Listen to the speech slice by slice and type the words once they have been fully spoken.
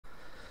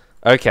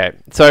Okay,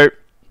 so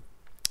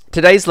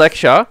today's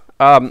lecture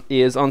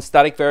is on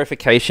static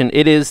verification.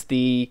 It is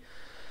the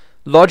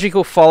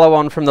logical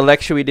follow-on from the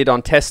lecture we did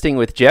on testing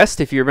with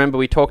Jest. If you remember,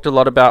 we talked a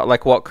lot about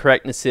like what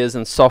correctness is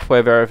and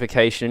software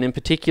verification. And in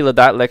particular,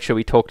 that lecture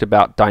we talked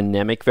about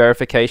dynamic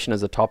verification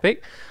as a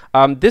topic.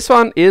 This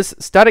one is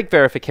static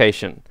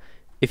verification.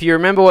 If you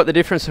remember what the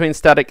difference between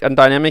static and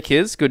dynamic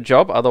is, good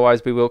job.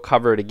 Otherwise, we will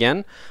cover it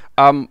again.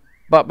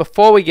 But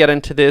before we get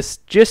into this,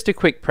 just a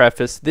quick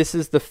preface. This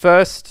is the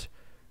first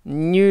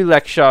new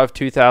lecture of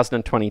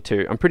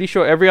 2022. I'm pretty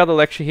sure every other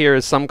lecture here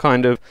is some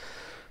kind of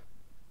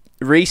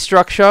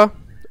restructure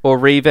or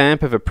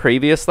revamp of a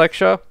previous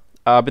lecture,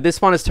 but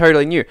this one is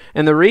totally new.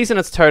 And the reason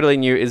it's totally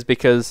new is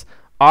because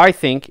I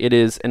think it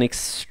is an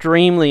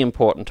extremely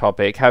important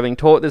topic, having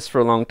taught this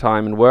for a long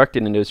time and worked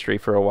in industry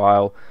for a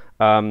while,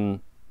 and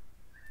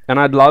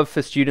I'd love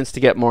for students to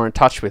get more in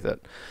touch with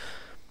it.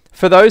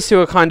 For those who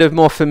are kind of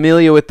more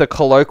familiar with the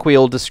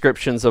colloquial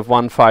descriptions of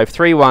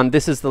 1531,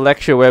 this is the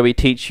lecture where we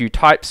teach you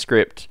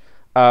TypeScript,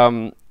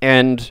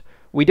 and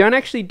we don't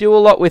actually do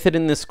a lot with it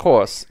in this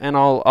course, and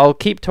I'll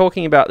keep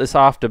talking about this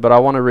after, but I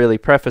want to really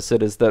preface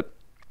it as that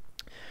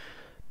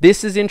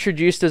this is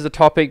introduced as a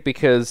topic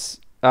because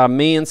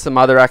me and some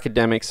other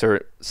academics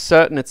are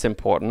certain it's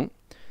important.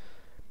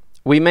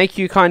 We make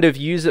you kind of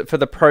use it for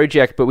the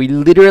project, but we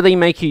literally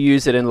make you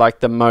use it in like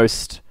the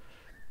most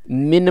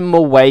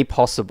minimal way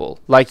possible.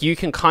 Like you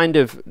can kind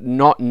of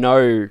not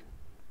know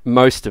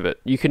most of it.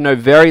 You can know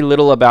very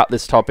little about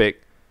this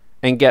topic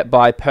and get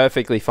by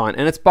perfectly fine.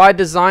 And it's by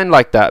design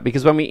like that,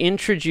 because when we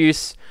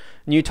introduce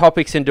new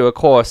topics into a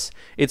course,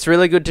 it's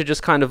really good to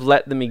just kind of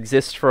let them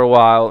exist for a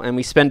while, and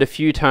we spend a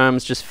few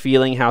terms just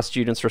feeling how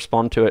students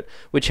respond to it,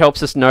 which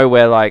helps us know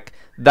where like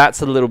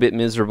that's a little bit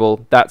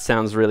miserable, that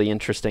sounds really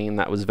interesting, and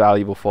that was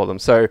valuable for them.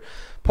 So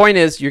point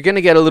is, you're going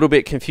to get a little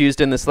bit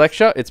confused in this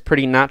lecture. It's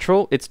pretty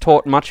natural. It's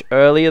taught much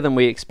earlier than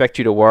we expect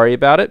you to worry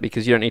about it,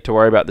 because you don't need to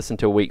worry about this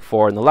until week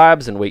 4 in the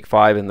labs and week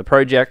 5 in the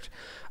project.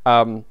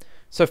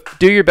 So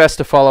do your best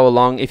to follow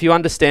along. If you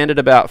understand it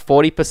about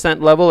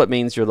 40% level, it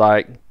means you're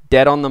like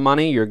dead on the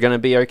money. You're going to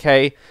be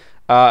okay.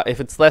 If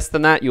it's less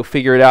than that, you'll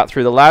figure it out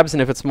through the labs.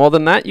 And if it's more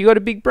than that, you got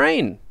a big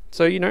brain.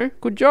 So, you know,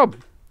 good job.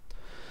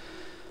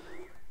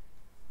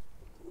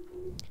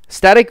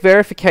 Static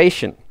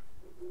verification.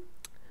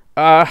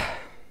 I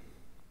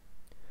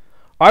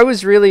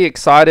was really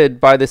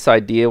excited by this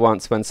idea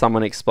once when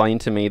someone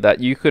explained to me that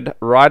you could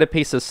write a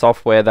piece of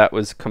software that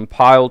was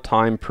compile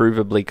time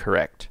provably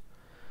correct.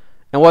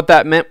 And what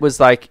that meant was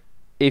like,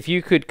 if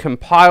you could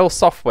compile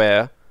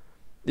software,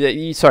 that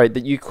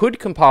you could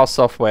compile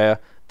software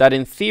that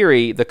in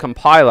theory the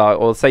compiler,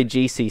 or say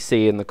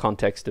GCC in the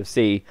context of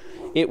C,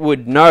 it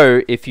would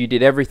know if you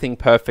did everything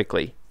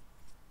perfectly,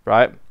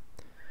 right?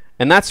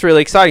 And that's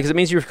really exciting because it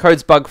means your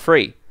code's bug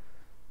free.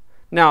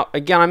 Now,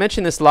 again, I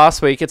mentioned this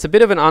last week. It's a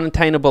bit of an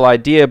unattainable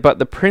idea, but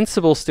the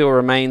principle still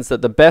remains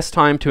that the best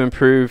time to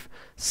improve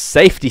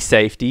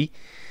safety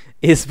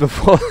is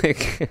before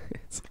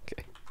it's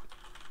okay.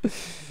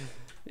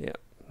 Yeah,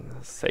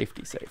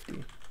 safety.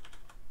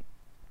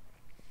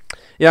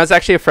 Yeah, it's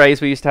actually a phrase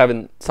we used to have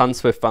in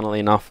SunSwift, funnily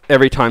enough.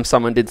 Every time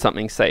someone did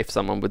something safe,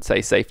 someone would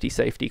say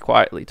safety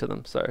quietly to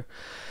them. So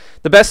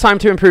the best time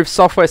to improve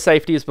software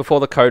safety is before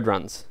the code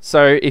runs.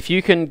 So if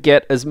you can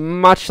get as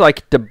much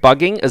like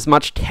debugging, as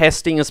much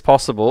testing as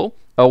possible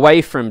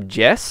away from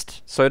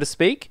Jest, so to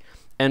speak,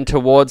 and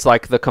towards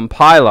like the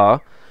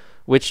compiler,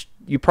 which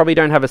you probably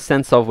don't have a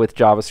sense of with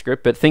JavaScript,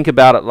 but think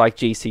about it like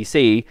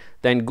GCC,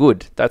 then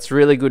good. That's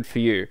really good for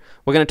you.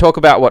 We're going to talk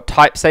about what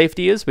type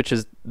safety is, which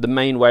is the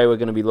main way we're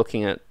going to be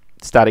looking at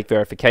static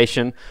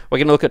verification. We're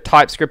going to look at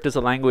TypeScript as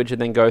a language and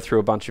then go through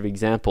a bunch of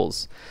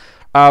examples.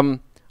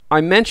 I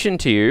mentioned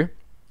to you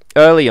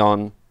early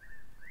on,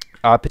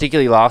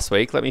 particularly last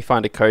week, let me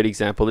find a code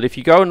example, that if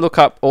you go and look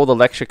up all the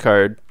lecture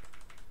code,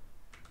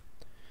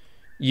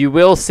 you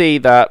will see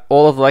that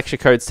all of the lecture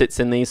code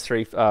sits in these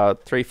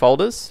three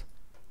folders,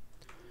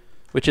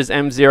 which is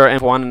M0,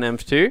 M1, and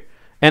M2.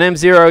 And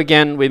M0,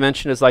 again, we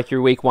mentioned is like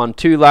your week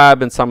 1-2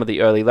 lab and some of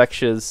the early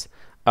lectures.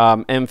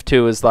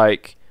 M2 is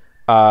like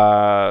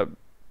a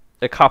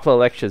couple of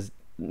lectures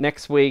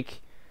next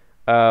week.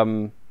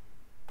 And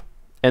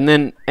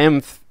then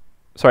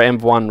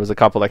M1 was a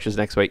couple of lectures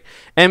next week.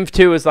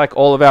 M2 is like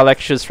all of our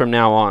lectures from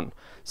now on.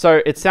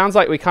 So it sounds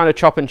like we kind of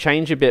chop and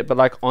change a bit, but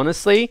like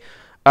honestly,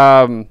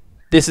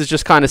 this is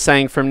just kind of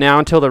saying from now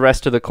until the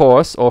rest of the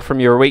course, or from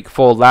your week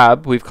 4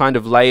 lab, we've kind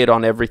of layered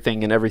on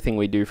everything, and everything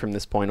we do from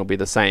this point will be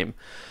the same.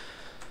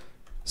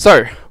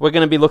 So we're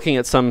going to be looking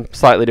at some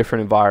slightly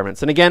different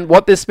environments. And again,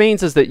 what this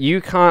means is that you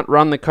can't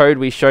run the code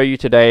we show you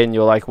today in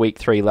your like week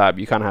 3 lab.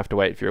 You kind of have to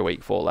wait for your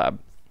week 4 lab.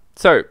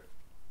 So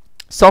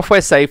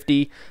software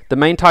safety, the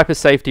main type of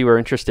safety we're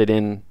interested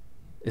in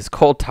is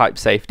called type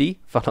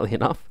safety, funnily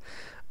enough.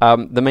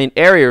 The main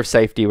area of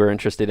safety we're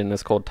interested in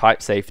is called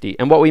type safety.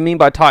 And what we mean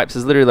by types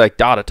is literally like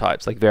data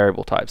types, like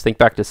variable types. Think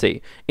back to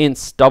C.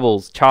 Ints,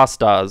 doubles, char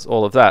stars,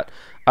 all of that.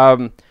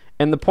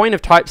 And the point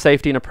of type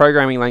safety in a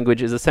programming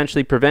language is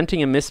essentially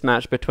preventing a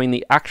mismatch between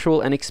the actual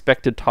and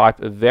expected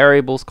type of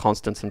variables,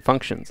 constants, and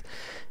functions.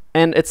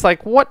 And it's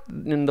like, what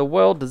in the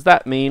world does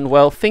that mean?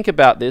 Well, think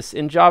about this.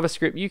 In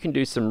JavaScript, you can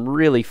do some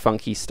really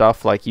funky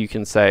stuff, like you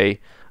can say,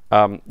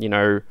 you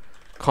know,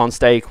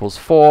 const A equals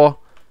 4,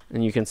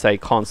 and you can say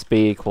const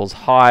B equals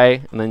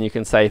high, and then you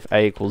can say if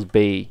A equals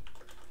B.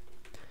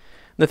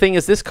 The thing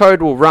is, this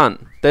code will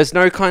run. There's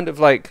no kind of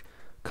like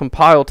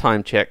compile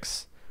time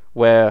checks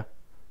where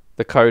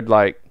the code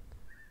like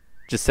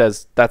just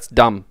says, that's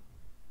dumb.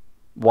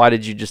 Why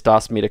did you just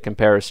ask me to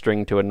compare a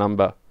string to a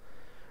number?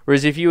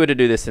 Whereas if you were to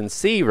do this in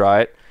C,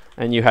 right,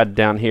 and you had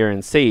down here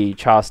in C,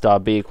 char star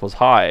B equals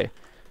high,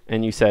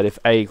 and you said if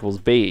A equals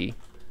B,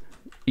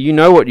 you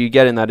know what you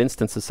get in that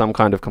instance is some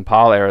kind of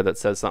compile error that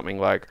says something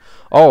like,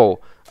 oh,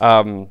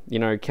 you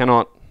know,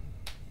 cannot...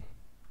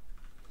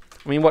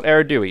 I mean, what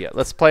error do we get?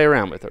 Let's play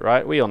around with it,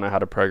 right? We all know how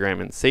to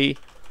program in C.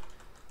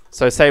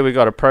 So say we've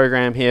got a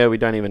program here, we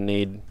don't even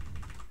need...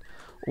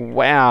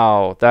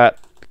 Wow, that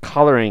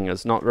coloring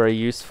is not very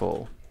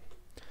useful.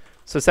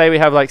 So say we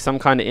have like some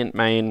kind of int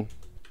main,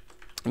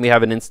 and we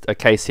have a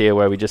case here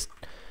where we just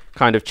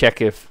kind of check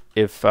if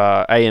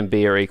A and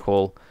B are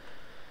equal.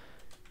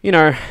 You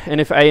know, and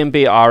if A and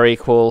B are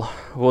equal,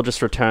 we'll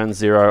just return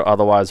 0,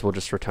 otherwise we'll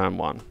just return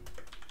 1.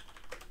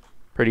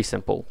 Pretty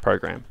simple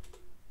program.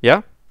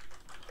 Yeah?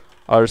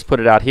 I'll just put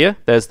it out here.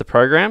 There's the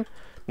program.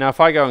 Now if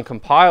I go and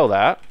compile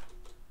that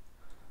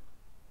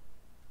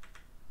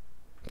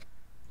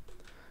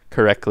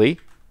correctly,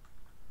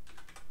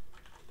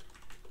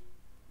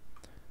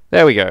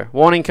 there we go.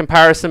 Warning: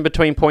 comparison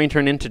between pointer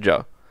and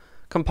integer.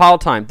 Compile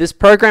time. This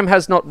program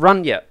has not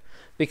run yet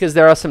because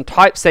there are some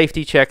type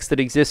safety checks that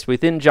exist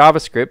within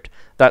JavaScript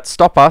that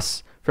stop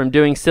us from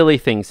doing silly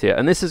things here.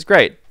 And this is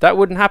great. That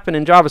wouldn't happen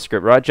in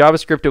JavaScript, right?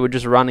 JavaScript, it would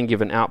just run and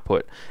give an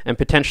output and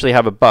potentially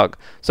have a bug.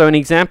 So an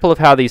example of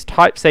how these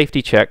type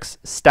safety checks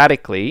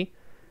statically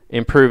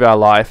improve our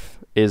life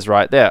is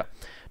right there.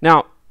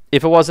 Now,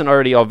 if it wasn't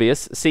already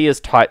obvious, C is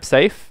type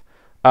safe,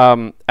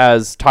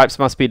 as types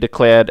must be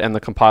declared and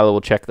the compiler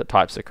will check that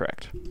types are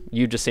correct.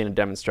 You've just seen a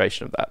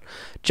demonstration of that.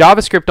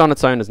 JavaScript on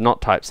its own is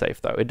not type safe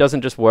though. It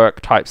doesn't just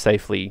work type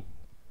safely.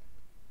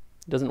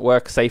 It doesn't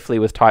work safely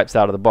with types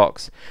out of the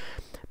box.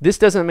 This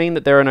doesn't mean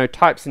that there are no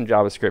types in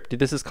JavaScript.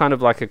 This is kind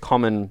of like a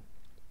common,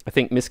 I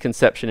think,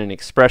 misconception and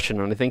expression,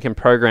 and I think in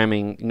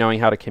programming, knowing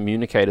how to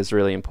communicate is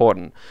really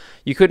important.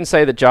 You couldn't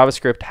say that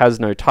JavaScript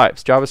has no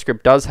types.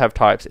 JavaScript does have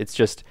types. It's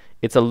just,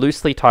 it's a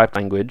loosely typed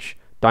language,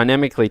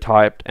 dynamically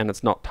typed, and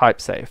it's not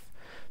type safe.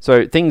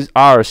 So things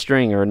are a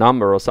string or a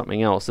number or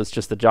something else. It's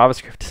just that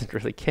JavaScript doesn't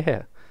really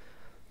care.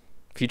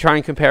 If you try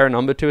and compare a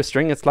number to a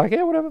string, it's like,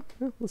 yeah, whatever.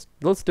 Yeah,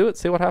 let's do it,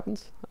 see what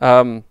happens.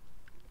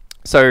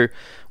 So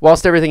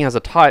whilst everything has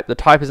a type, the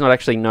type is not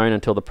actually known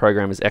until the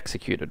program is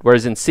executed.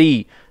 Whereas in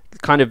C,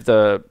 kind of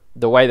the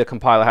way the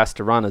compiler has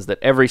to run is that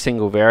every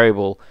single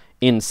variable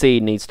in C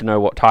needs to know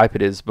what type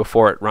it is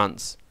before it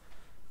runs.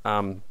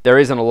 There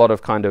isn't a lot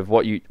of kind of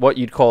what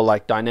you'd call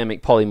like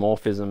dynamic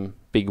polymorphism,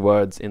 big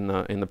words in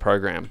the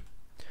program.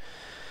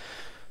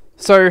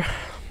 So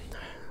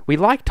we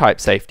like type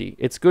safety.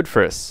 It's good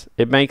for us.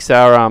 It makes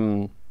our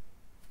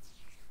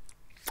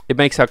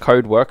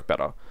code work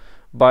better.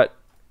 But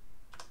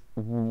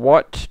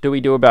what do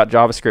we do about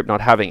JavaScript not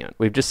having it?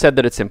 We've just said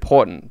that it's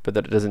important, but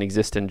that it doesn't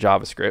exist in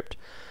JavaScript.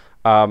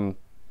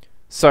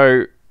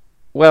 So,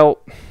 well,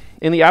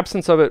 in the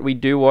absence of it, we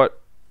do what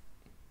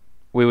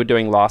we were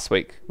doing last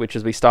week, which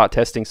is we start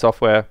testing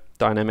software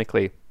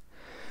dynamically.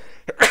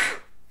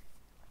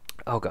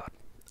 Oh God.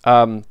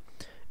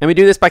 And we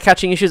do this by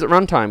catching issues at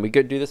runtime. We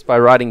do this by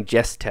writing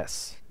jest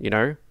tests, you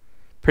know,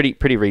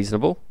 pretty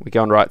reasonable. We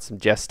go and write some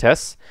jest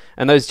tests,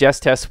 and those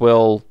jest tests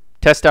will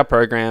test our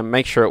program,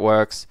 make sure it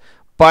works,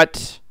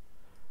 but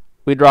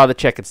we'd rather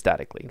check it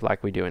statically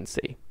like we do in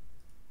C.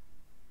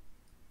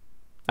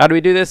 How do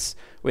we do this?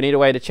 We need a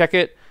way to check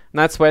it, and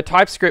that's where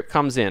TypeScript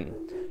comes in.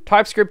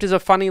 TypeScript is a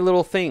funny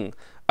little thing.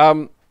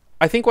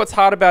 I think what's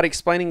hard about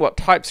explaining what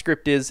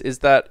TypeScript is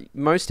that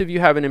most of you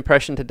have an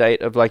impression to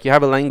date of like you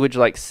have a language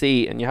like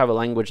C and you have a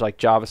language like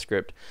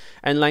JavaScript,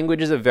 and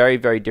languages are very,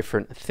 very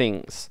different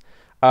things.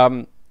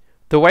 The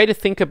way to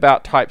think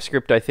about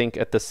TypeScript, I think,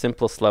 at the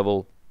simplest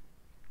level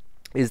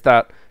is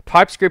that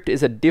TypeScript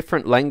is a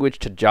different language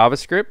to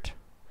JavaScript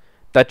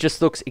that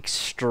just looks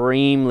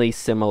extremely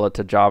similar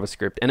to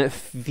JavaScript, and it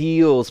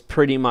feels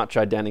pretty much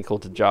identical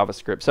to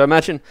JavaScript. So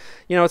imagine,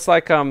 you know, it's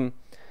like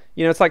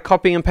it's like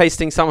copying and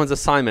pasting someone's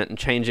assignment and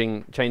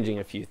changing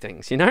a few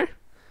things, you know?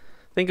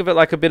 Think of it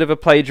like a bit of a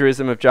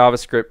plagiarism of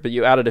JavaScript, but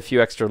you added a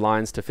few extra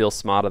lines to feel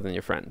smarter than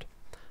your friend.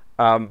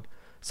 And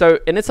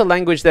it's a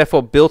language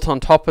therefore built on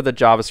top of the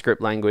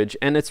JavaScript language,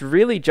 and it's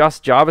really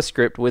just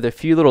JavaScript with a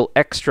few little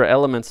extra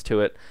elements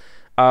to it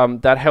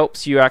that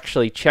helps you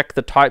actually check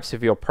the types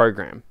of your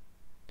program.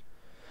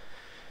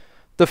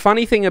 The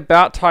funny thing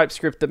about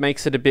TypeScript that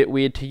makes it a bit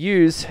weird to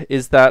use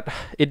is that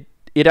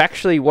it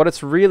actually, what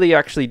it's really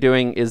actually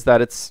doing is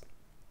that it's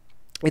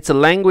a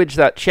language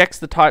that checks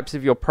the types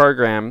of your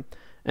program,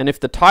 and if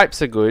the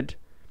types are good,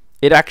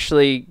 it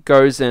actually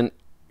goes and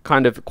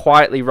kind of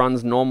quietly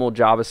runs normal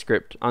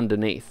JavaScript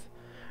underneath.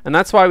 And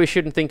that's why we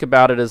shouldn't think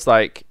about it as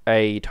like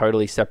a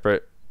totally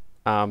separate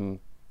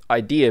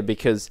idea,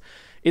 because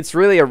it's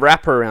really a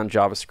wrapper around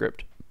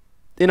JavaScript.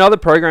 In other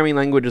programming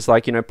languages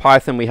like, you know,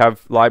 Python, we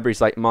have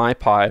libraries like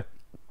MyPy.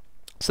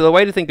 So the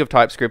way to think of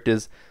TypeScript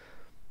is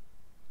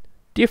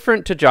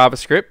different to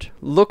JavaScript,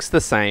 looks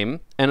the same,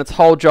 and its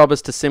whole job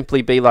is to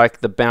simply be like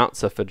the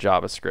bouncer for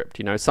JavaScript,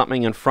 you know,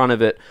 something in front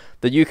of it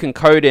that you can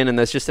code in and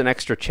there's just an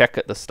extra check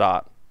at the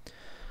start.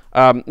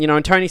 You know,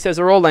 and Tony says,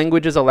 are all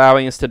languages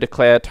allowing us to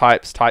declare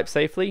types type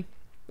safely?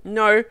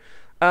 No.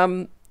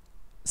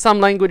 Some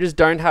languages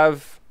don't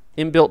have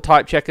inbuilt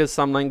type checkers,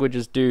 some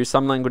languages do,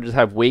 some languages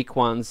have weak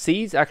ones.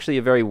 C is actually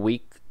a very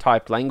weak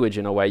typed language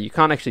in a way. You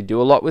can't actually do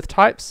a lot with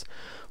types.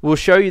 We'll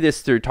show you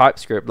this through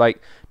TypeScript.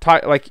 Like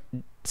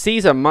C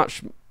is a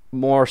much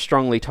more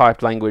strongly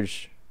typed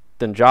language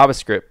than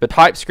JavaScript, but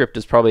TypeScript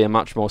is probably a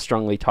much more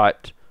strongly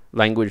typed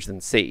language than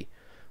C,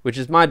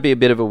 which might be a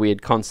bit of a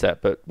weird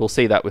concept, but we'll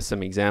see that with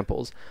some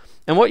examples.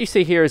 And what you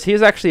see here is,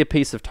 here's actually a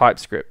piece of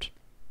TypeScript.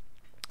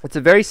 It's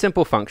a very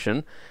simple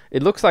function.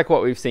 It looks like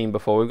what we've seen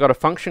before. We've got a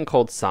function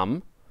called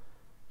sum,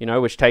 you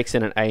know, which takes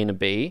in an A and a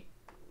B,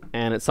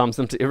 and it sums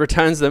them it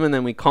returns them, and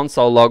then we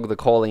console log the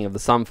calling of the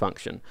sum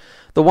function.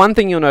 The one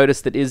thing you'll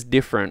notice that is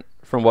different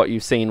from what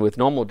you've seen with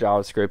normal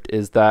JavaScript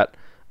is that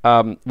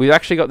we've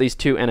actually got these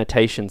two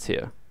annotations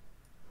here,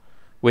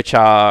 which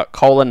are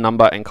colon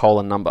number and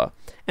colon number.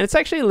 And it's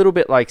actually a little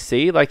bit like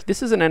C. Like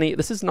this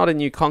is not a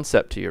new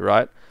concept to you,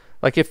 right?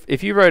 Like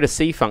if you wrote a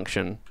C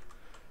function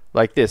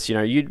like this, you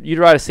know, you'd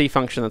write a C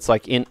function that's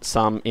like int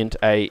sum, int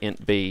A,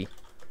 int B,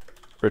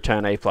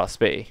 return A plus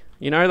B.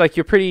 You know, like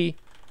you're pretty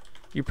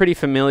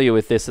familiar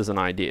with this as an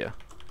idea.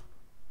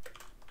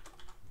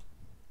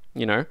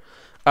 You know,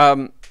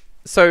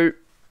 so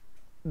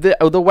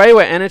the way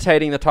we're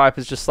annotating the type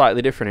is just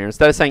slightly different here.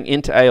 Instead of saying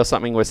int A or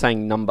something, we're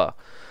saying number.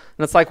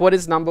 And it's like, what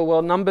is number?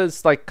 Well,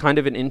 number's like kind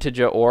of an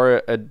integer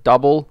or a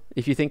double.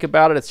 If you think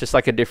about it, it's just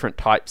like a different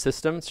type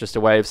system. It's just a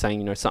way of saying,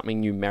 you know,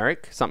 something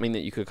numeric, something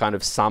that you could kind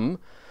of sum.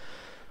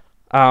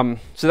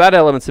 So that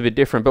element's a bit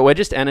different, but we're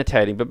just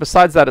annotating. But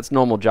besides that, it's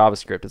normal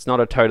JavaScript. It's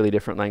not a totally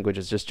different language.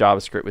 It's just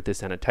JavaScript with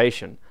this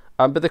annotation.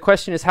 But the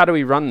question is, how do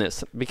we run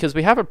this? Because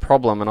we have a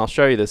problem, and I'll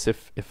show you this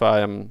if I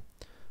am...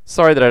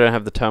 Sorry that I don't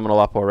have the terminal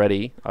up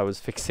already. I was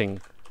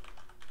fixing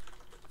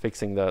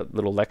the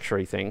little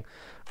lecture-y thing.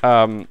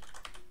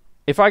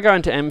 If I go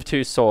into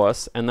M2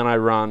 source and then I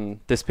run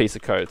this piece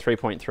of code,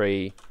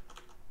 3.3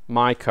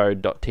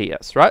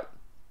 mycode.ts, right?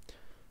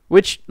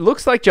 Which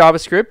looks like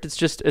JavaScript.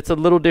 It's a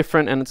little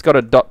different, and it's got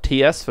a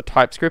 .ts for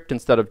TypeScript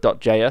instead of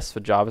 .js for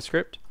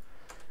JavaScript.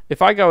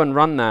 If I go and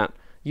run that,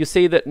 you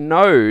see that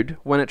Node,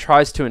 when it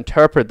tries to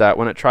interpret that,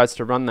 when it tries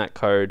to run that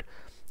code,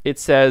 it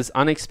says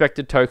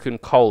unexpected token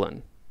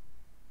colon.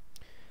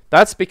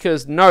 That's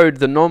because Node,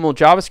 the normal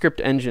JavaScript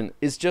engine,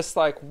 is just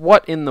like,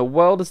 what in the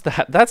world is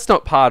that? That's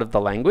not part of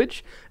the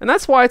language. And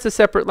that's why it's a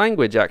separate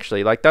language,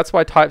 actually. Like, that's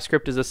why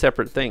TypeScript is a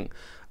separate thing.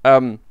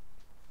 I'm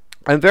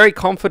very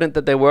confident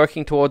that they're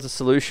working towards a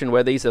solution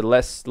where these are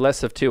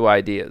less of two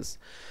ideas.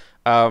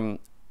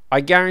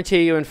 I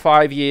guarantee you in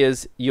 5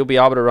 years, you'll be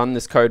able to run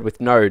this code with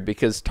Node,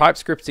 because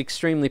TypeScript's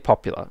extremely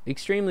popular.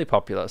 Extremely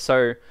popular.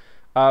 So...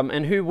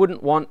 and who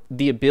wouldn't want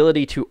the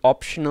ability to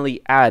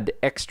optionally add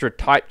extra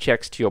type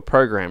checks to your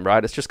program,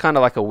 right? It's just kind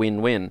of like a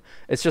win-win.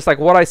 It's just like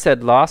what I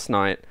said last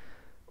night,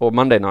 or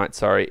Monday night,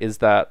 sorry, is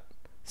that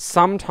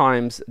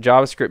sometimes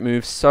JavaScript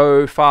moves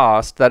so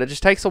fast that it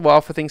just takes a while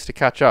for things to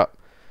catch up.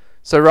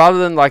 So rather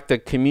than like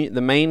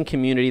the main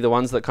community, the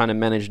ones that kind of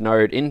manage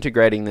Node,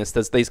 integrating this,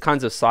 there's these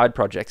kinds of side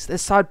projects.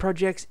 There's side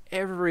projects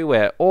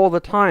everywhere, all the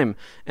time,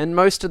 and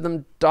most of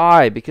them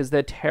die because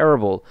they're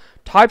terrible.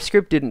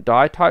 TypeScript didn't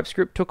die,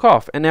 TypeScript took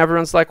off, and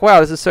everyone's like, wow,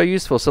 this is so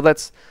useful. So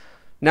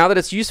now that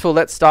it's useful,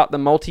 let's start the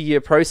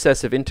multi-year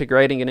process of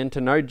integrating it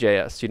into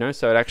Node.js, you know,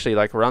 so it actually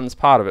like runs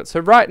part of it. So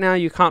right now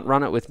you can't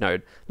run it with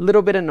Node. A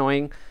little bit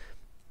annoying,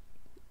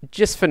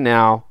 just for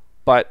now,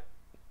 but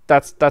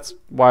that's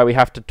why we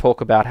have to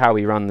talk about how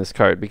we run this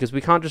code, because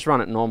we can't just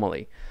run it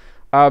normally.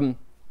 To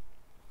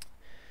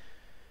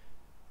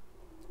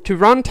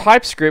run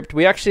TypeScript,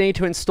 we actually need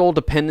to install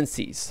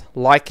dependencies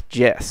like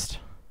Jest.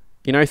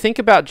 You know, think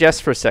about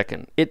Jest for a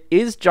second. It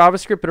is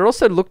JavaScript, but it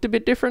also looked a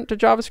bit different to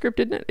JavaScript,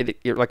 didn't it?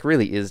 It like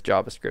really is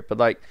JavaScript, but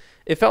like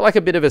it felt like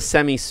a bit of a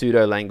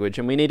semi-pseudo language,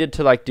 and we needed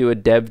to like do a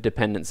dev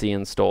dependency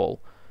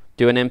install,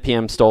 do an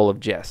npm install of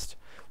Jest.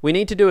 We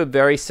need to do a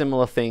very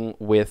similar thing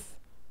with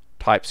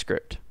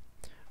TypeScript,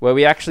 where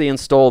we actually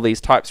install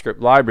these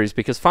TypeScript libraries,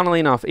 because funnily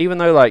enough, even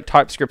though like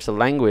TypeScript's a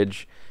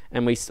language,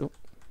 and we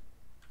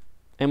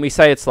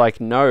say it's like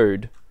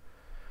Node,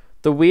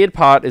 the weird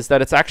part is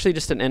that it's actually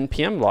just an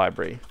npm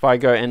library. If I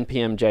go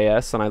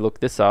npm.js and I look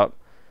this up,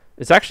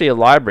 it's actually a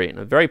library, and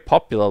a very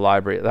popular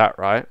library at that,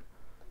 right?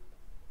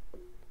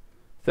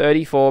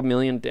 34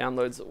 million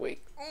downloads a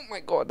week. Oh my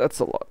god, that's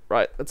a lot,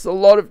 right? That's a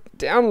lot of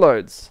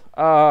downloads.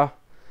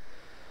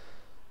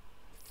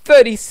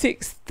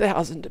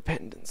 36,000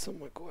 dependents. Oh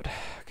my god.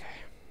 Okay.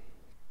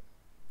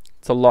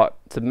 It's a lot.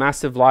 It's a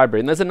massive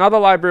library. And there's another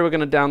library we're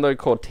going to download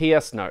called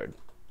tsnode.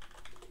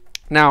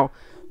 Now,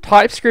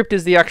 TypeScript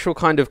is the actual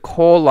kind of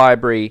core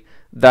library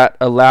that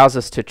allows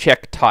us to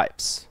check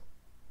types.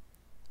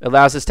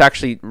 Allows us to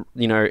actually,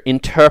 you know,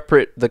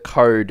 interpret the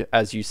code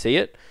as you see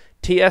it.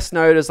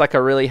 tsnode is like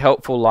a really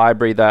helpful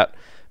library that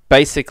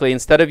basically,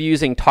 instead of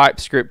using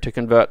TypeScript to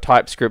convert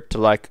TypeScript to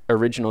like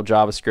original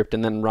JavaScript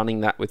and then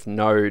running that with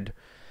Node,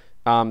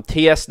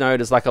 tsnode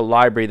is like a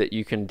library that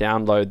you can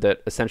download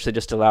that essentially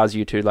just allows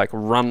you to like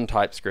run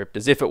TypeScript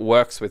as if it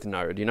works with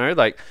Node, you know,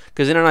 like,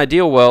 because in an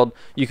ideal world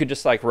you could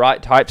just like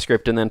write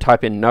TypeScript and then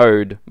type in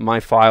node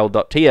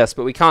myfile.ts,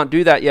 but we can't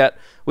do that yet.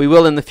 We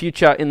will in the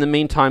future. In the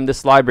meantime,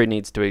 this library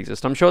needs to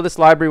exist. I'm sure this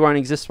library won't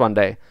exist one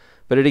day,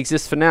 but it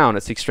exists for now and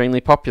it's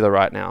extremely popular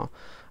right now.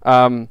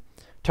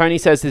 Tony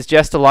says, is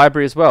Jest a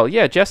library as well?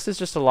 Yeah, Jest is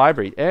just a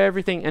library.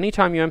 Everything,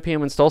 anytime you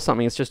npm install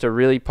something, it's just a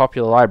really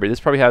popular library.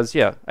 This probably has,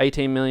 yeah,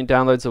 18 million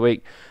downloads a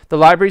week. The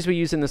libraries we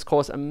use in this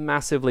course are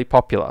massively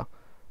popular.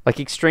 Like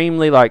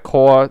extremely like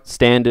core,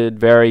 standard,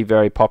 very,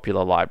 very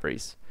popular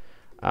libraries.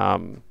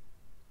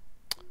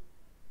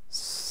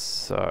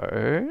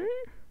 So,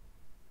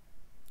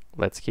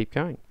 let's keep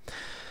going.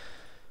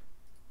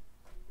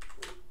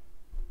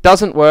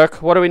 Doesn't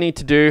work. What do we need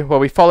to do? Well,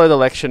 we follow the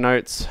lecture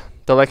notes.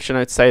 The lecture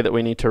notes say that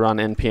we need to run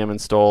npm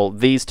install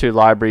these two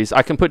libraries.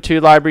 I can put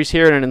two libraries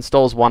here and it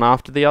installs one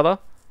after the other,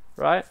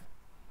 right?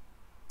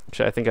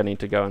 Actually, I think I need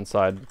to go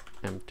inside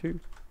M2.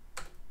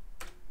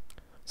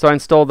 So I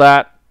install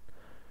that.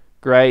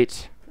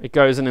 Great. It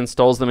goes and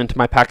installs them into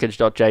my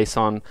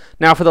package.json.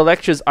 Now for the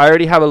lectures, I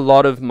already have a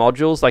lot of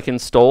modules like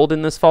installed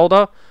in this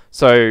folder.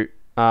 So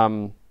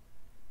there'll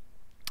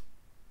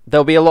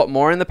be a lot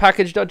more in the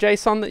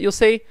package.json that you'll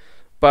see,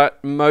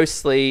 but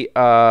mostly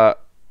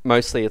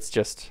it's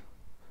just,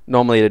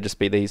 normally it'd just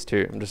be these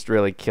two. I'm just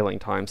really killing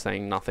time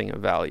saying nothing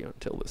of value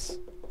until this.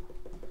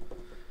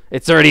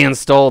 It's already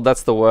installed.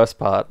 That's the worst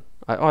part.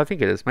 I think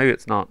it is. Maybe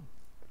it's not.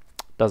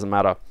 Doesn't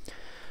matter.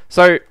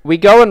 So we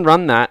go and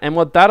run that, and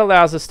what that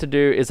allows us to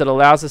do is it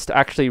allows us to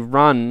actually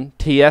run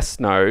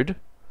tsnode,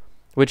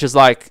 which is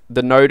like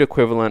the node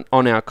equivalent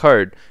on our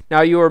code.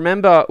 Now you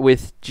remember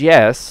with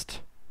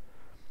Jest,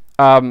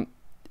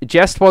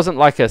 Jest wasn't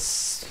like a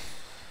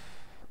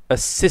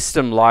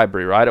system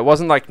library, right? It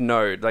wasn't like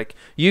Node. Like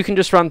you can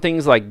just run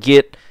things like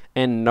Git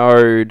and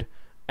Node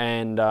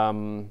and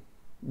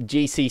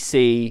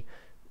GCC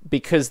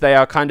because they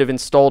are kind of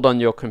installed on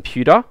your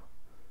computer,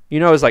 you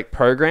know, as like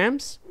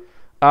programs.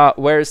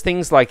 Whereas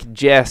things like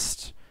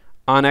Jest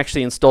aren't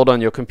actually installed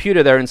on your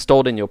computer, they're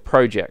installed in your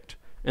project.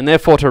 And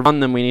therefore to run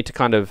them, we need to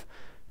kind of,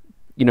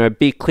 you know,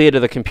 be clear to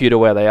the computer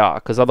where they are,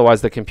 because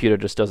otherwise the computer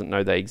just doesn't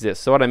know they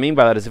exist. So what I mean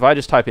by that is if I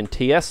just type in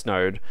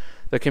tsnode,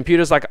 the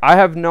computer's like, I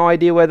have no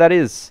idea where that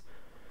is.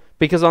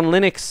 Because on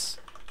Linux,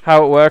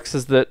 how it works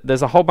is that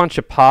there's a whole bunch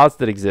of paths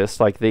that exist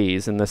like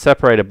these, and they're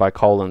separated by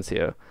colons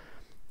here.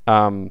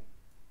 And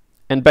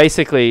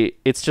basically,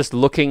 it's just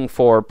looking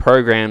for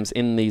programs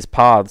in these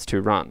paths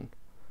to run.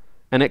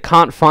 And it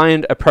can't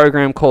find a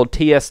program called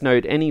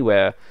tsnode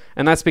anywhere.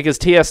 And that's because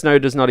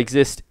tsnode does not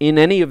exist in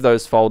any of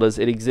those folders.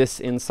 It exists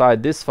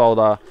inside this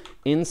folder,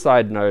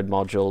 inside node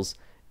modules,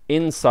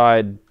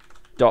 inside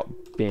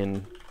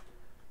 .bin.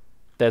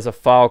 There's a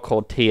file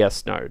called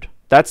tsnode.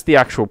 That's the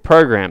actual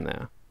program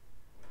there.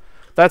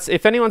 That's,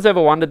 if anyone's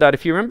ever wondered that,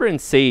 if you remember in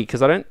C,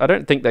 because I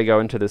don't think they go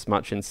into this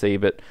much in C,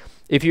 but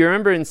if you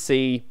remember in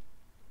C,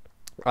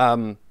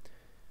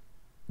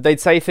 they'd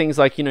say things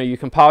like, you know, you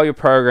compile your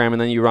program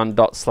and then you run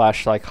 /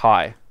 like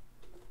hi,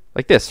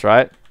 like this,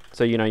 right?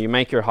 So, you know, you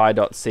make your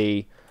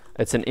hi.c.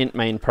 It's an int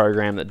main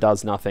program that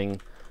does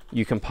nothing.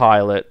 You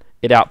compile it.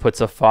 It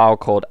outputs a file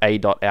called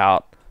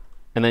a.out.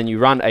 And then you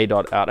run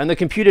a.out. And the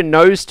computer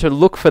knows to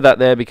look for that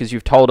there because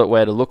you've told it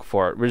where to look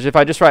for it. Whereas if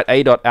I just write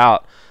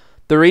a.out,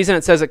 the reason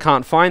it says it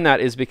can't find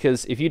that is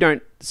because if you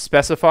don't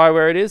specify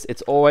where it is,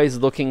 it's always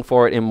looking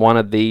for it in one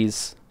of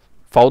these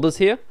folders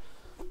here.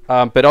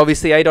 But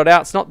obviously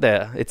a.out's not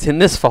there. It's in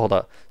this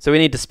folder. So we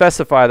need to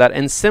specify that.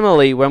 And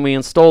similarly, when we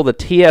install the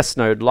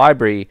tsnode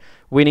library,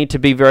 we need to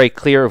be very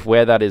clear of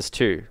where that is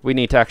too. We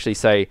need to actually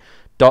say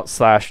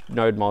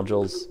 /node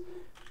modules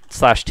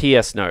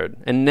 /tsnode,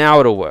 and now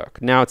it'll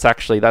work. Now it's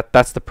actually,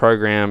 that's the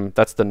program,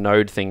 that's the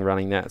node thing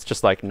running there. It's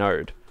just like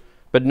node.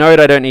 But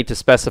node, I don't need to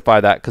specify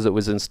that because it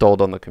was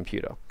installed on the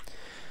computer.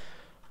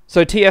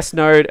 So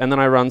tsnode, and then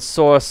I run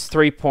source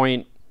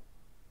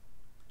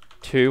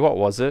 3.2, what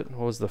was it?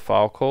 What was the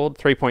file called?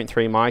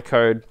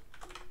 3.3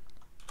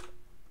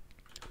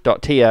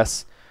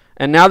 mycode.ts,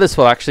 and now this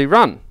will actually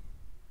run.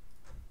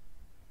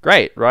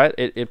 Great, right?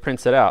 It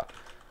prints it out.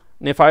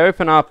 And if I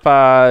open up,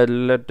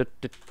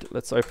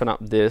 let's open up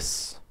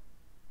this,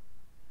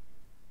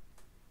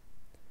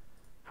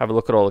 have a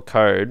look at all the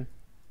code.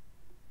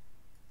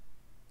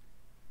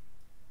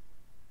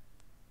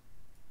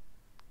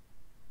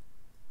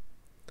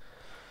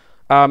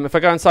 If I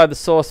go inside the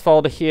source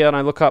folder here and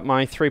I look up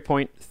my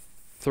 3.3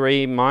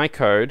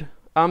 mycode,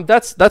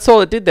 that's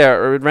all it did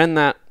there. It ran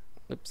that,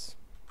 oops.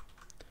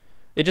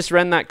 It just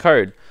ran that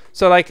code.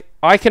 So like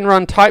I can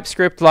run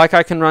TypeScript like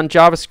I can run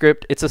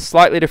JavaScript. It's a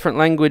slightly different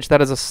language that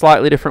has a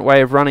slightly different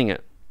way of running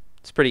it.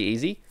 It's pretty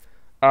easy,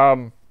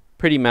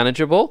 pretty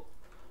manageable,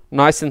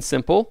 nice and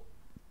simple.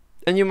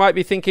 And you might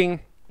be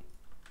thinking,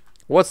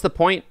 what's the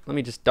point? Let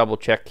me just double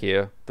check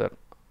here.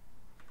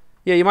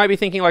 Yeah, you might be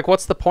thinking like,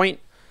 what's the point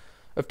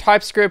of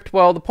TypeScript?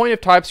 Well, the point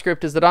of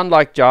TypeScript is that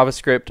unlike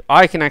JavaScript,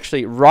 I can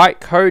actually write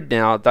code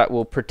now that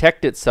will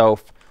protect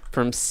itself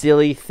from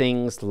silly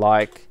things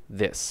like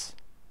this.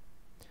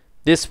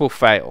 This will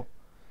fail.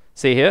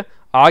 See here,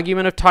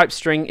 argument of type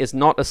string is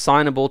not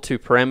assignable to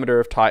parameter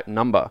of type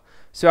number.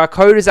 So our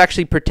code is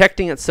actually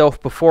protecting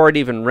itself before it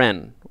even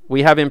ran.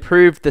 We have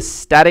improved the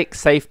static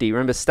safety.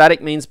 Remember,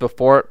 static means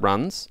before it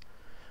runs.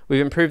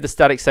 We've improved the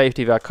static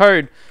safety of our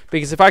code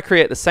because if I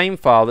create the same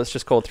file that's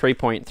just called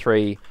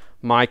 3.3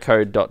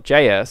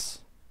 mycode.js,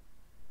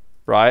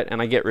 right,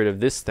 and I get rid of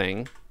this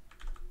thing,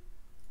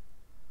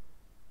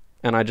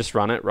 and I just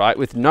run it, right,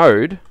 with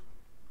node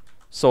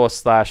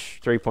source /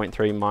 3.3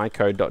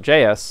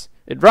 mycode.js,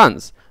 it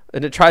runs,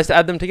 and it tries to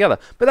add them together.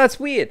 But that's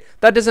weird.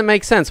 That doesn't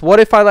make sense. What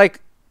if I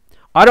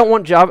don't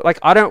want Java,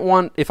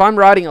 if I'm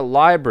writing a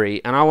library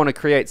and I want to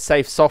create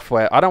safe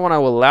software, I don't want to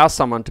allow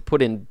someone to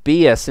put in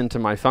BS into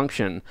my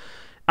function.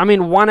 I mean,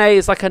 1a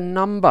is like a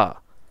number.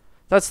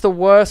 That's the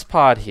worst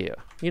part here.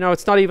 You know,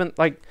 it's not even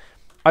like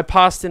I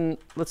passed in,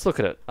 let's look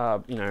at it.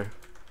 You know,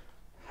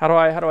 how do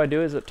I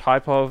do? Is it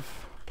type of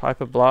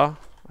blah?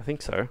 I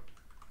think so.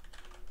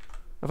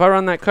 If I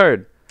run that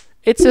code,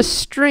 it's a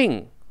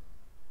string.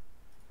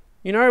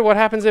 You know, what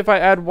happens if I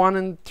add 1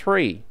 and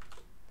 3?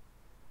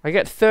 I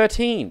get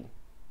 13.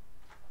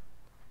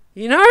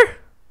 You know?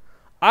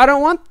 I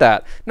don't want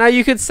that. Now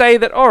you could say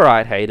that, all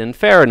right, Hayden,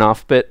 fair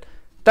enough, but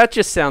that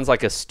just sounds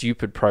like a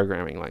stupid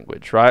programming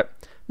language, right?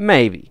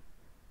 Maybe.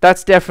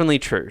 That's definitely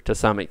true to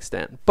some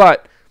extent.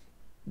 But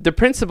the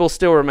principle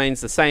still remains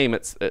the same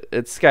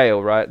at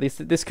scale, right?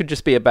 This could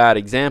just be a bad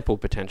example,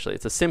 potentially.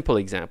 It's a simple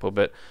example,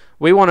 but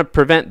we want to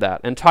prevent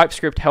that. And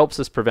TypeScript helps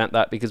us prevent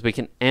that because we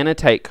can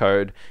annotate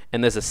code,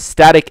 and there's a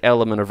static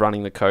element of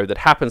running the code that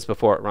happens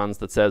before it runs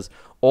that says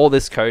all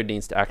this code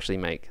needs to actually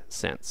make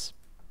sense.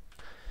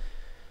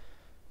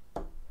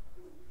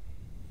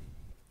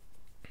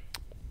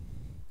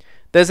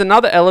 There's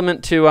another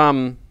element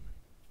to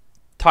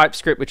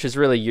TypeScript which is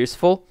really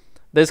useful.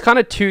 There's kind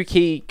of two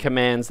key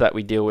commands that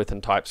we deal with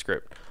in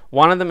TypeScript.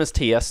 One of them is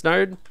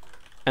tsnode,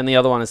 and the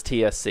other one is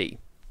tsc.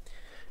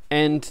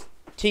 And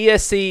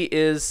tsc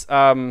is,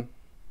 I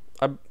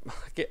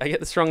get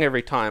this wrong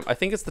every time. I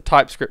think it's the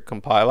TypeScript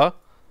compiler.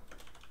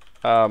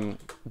 Though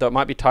it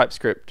might be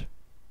TypeScript.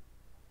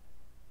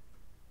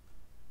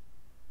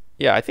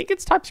 Yeah, I think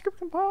it's TypeScript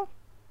compiler.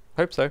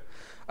 Hope so.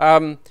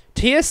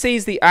 TSC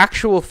is the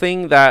actual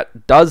thing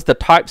that does the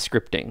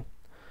TypeScripting.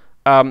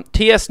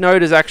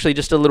 tsnode is actually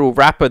just a little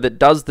wrapper that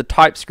does the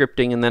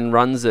TypeScripting and then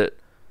runs it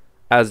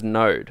as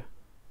node.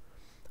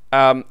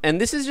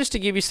 And this is just to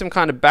give you some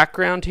kind of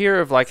background here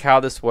of like how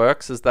this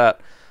works, is that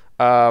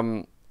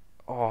I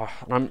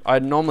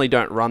normally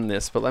don't run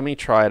this, but let me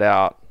try it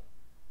out.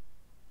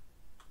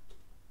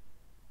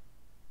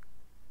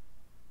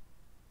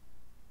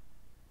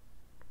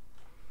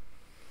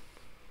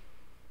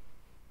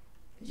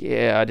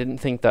 Yeah, I didn't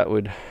think that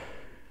would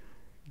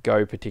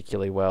go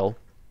particularly well.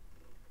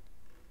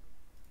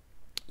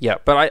 Yeah,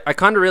 but I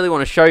kind of really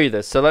want to show you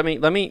this. So let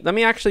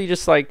me actually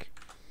just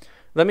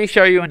let me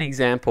show you an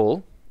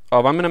example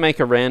of, I'm going to make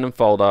a random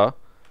folder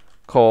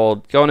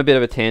called, go on a bit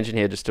of a tangent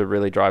here just to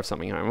really drive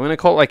something home. I'm going to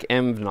call it like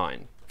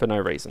env9 for no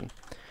reason.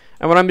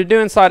 And what I'm going to do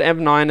inside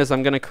env9 is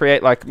I'm going to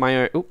create like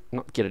my own,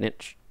 not get an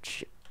itch,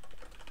 shit.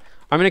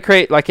 I'm going to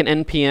create like an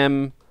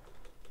npm,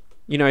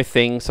 you know,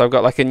 thing. So I've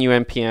got like a new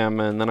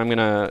npm, and then I'm going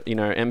to, you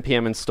know,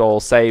 npm install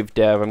save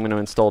dev. I'm going to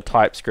install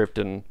TypeScript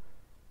and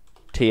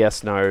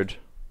tsnode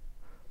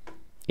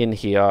in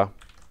here.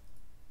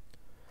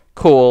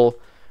 Cool.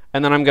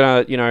 And then I'm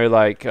going to, you know,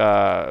 like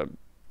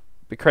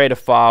create a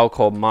file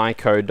called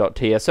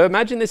mycode.ts. So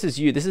imagine this is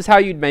you. This is how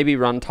you'd maybe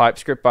run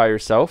TypeScript by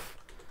yourself.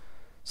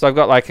 So I've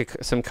got like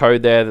some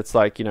code there that's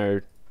like, you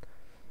know,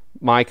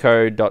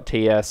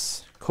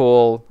 mycode.ts.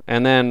 Cool.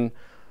 And then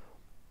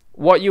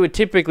what you would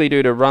typically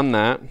do to run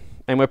that,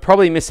 and we're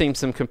probably missing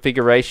some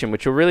configuration,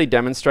 which will really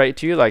demonstrate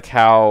to you like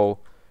how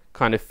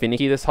kind of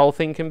finicky this whole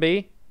thing can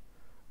be.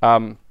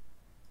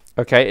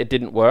 Okay, it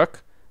didn't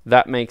work.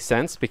 That makes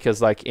sense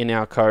because like in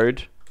our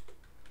code,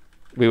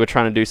 we were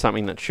trying to do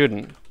something that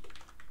shouldn't.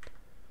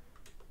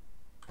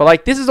 But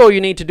like this is all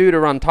you need to do to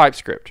run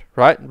TypeScript,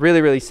 right?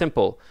 Really, really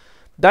simple.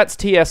 That's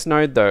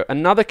tsnode though.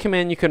 Another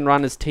command you can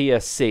run is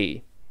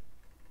tsc.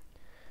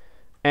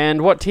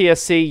 And what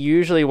tsc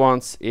usually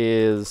wants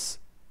is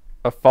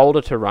a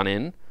folder to run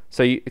in.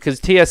 So because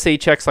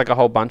tsc checks like a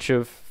whole bunch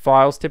of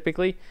files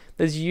typically,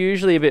 there's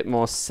usually a bit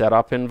more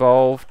setup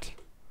involved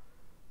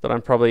that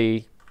I'm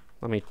probably,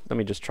 let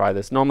me just try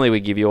this. Normally we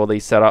give you all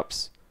these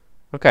setups.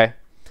 Okay.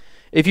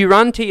 If you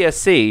run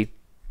tsc,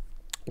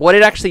 what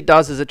it actually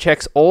does is it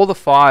checks all the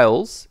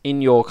files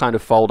in your kind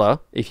of folder,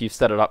 if you've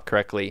set it up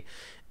correctly,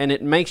 and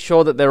it makes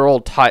sure that they're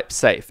all type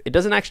safe. It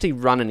doesn't actually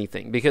run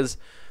anything, because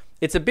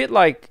it's a bit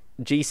like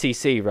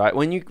GCC, right?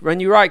 When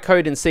you write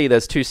code in C,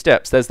 there's two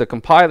steps. There's the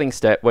compiling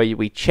step where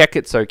we check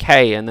it's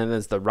okay, and then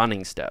there's the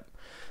running step.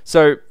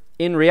 So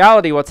in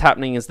reality, what's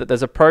happening is that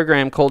there's a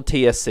program called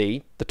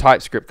TSC, the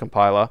TypeScript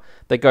compiler,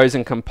 that goes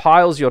and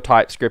compiles your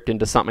TypeScript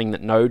into something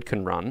that Node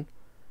can run,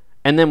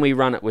 and then we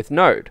run it with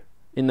Node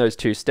in those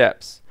two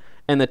steps.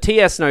 And the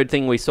TS Node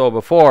thing we saw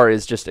before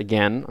is just,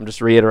 again, I'm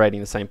just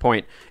reiterating the same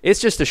point,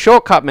 it's just a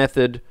shortcut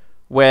method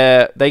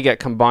where they get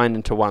combined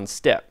into one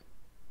step.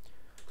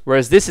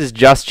 Whereas this is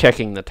just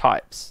checking the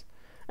types.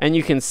 And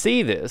you can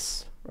see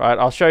this, right?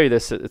 I'll show you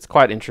this, it's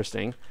quite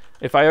interesting.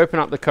 If I open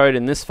up the code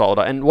in this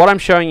folder, and what I'm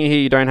showing you here,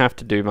 you don't have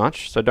to do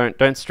much, so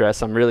don't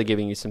stress, I'm really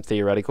giving you some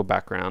theoretical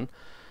background.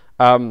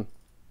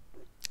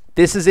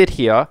 This is it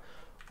here.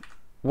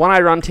 When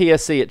I run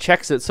TSC, it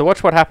checks it, so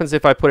watch what happens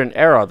if I put an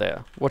error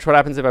there. Watch what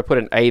happens if I put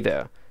an A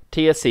there.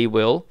 TSC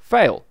will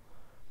fail.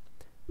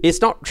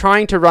 It's not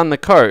trying to run the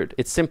code,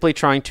 it's simply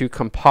trying to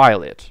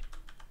compile it.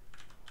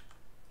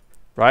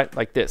 Right,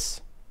 like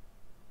this.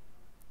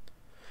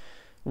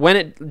 When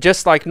it,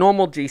 just like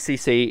normal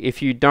GCC,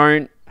 if you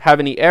don't have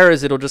any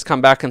errors, it'll just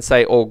come back and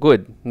say, all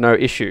good, no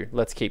issue,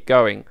 let's keep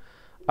going.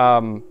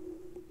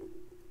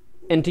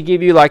 And to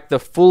give you like the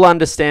full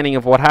understanding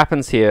of what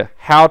happens here,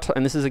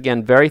 and this is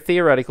again very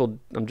theoretical,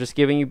 I'm just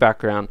giving you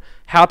background,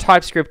 how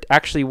TypeScript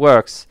actually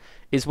works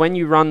is when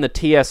you run the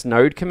ts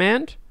node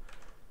command,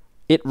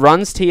 it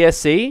runs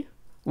TSC,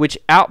 which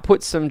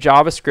outputs some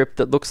JavaScript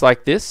that looks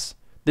like this.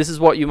 This is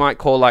what you might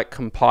call like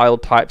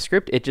compiled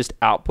TypeScript. It just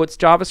outputs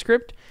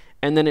JavaScript,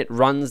 and then it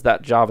runs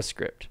that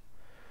JavaScript.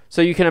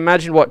 So you can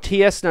imagine what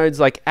TS Node's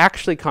like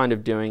actually kind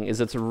of doing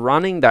is it's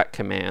running that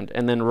command,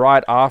 and then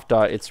right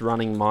after it's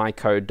running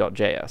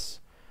mycode.js.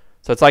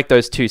 So it's like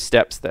those two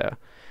steps there.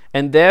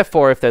 And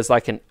therefore, if there's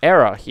like an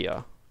error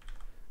here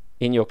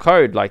in your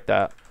code like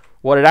that,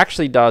 what it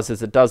actually does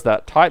is it does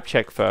that type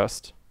check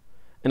first.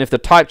 And if the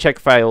type check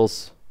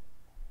fails,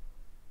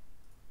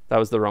 that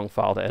was the wrong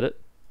file to edit.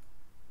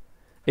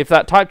 If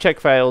that type check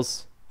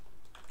fails,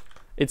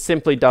 it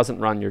simply doesn't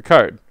run your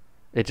code.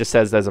 It just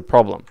says there's a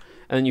problem.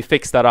 And then you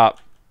fix that up,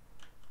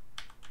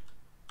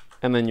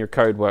 and then your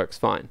code works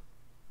fine.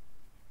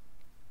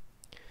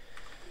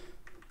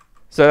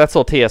 So that's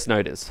all TS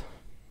Node is.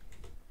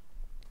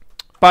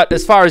 But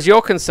as far as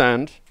you're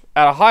concerned,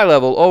 at a high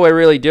level, all we're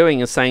really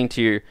doing is saying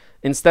to you,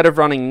 instead of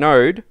running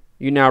Node,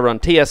 you now run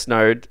TS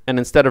Node, and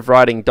instead of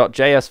writing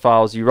 .js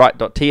files, you write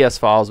 .ts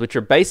files, which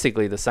are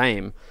basically the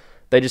same.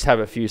 They just have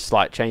a few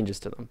slight changes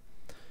to them.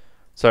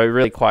 So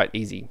really quite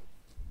easy.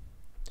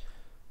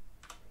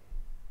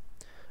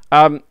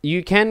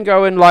 You can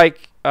go and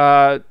like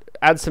add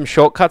some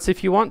shortcuts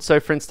if you want. So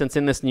for instance,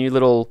 in this new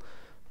little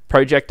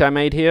project I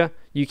made here,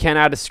 you can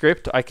add a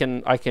script. I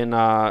can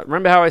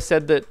remember how I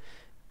said that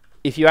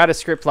if you add a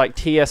script like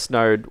TS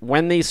Node,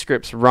 when these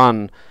scripts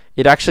run,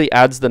 it actually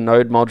adds the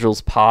node module's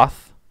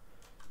path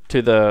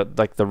to the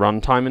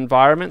runtime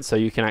environment. So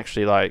you can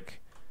actually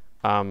like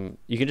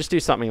you can just do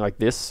something like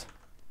this.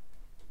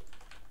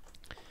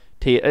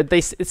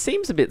 It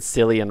seems a bit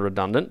silly and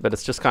redundant, but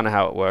it's just kind of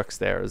how it works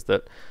there, is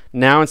that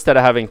now instead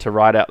of having to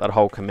write out that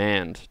whole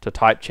command to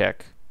type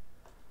check,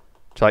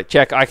 to like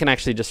check, I can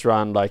actually just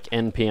run like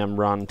npm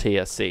run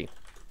tsc,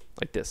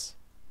 like this.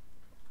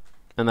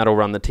 And that'll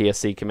run the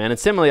tsc command. And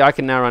similarly, I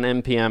can now run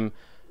npm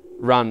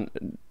run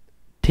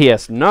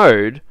ts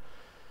node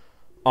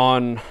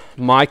on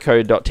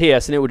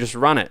mycode.ts, and it will just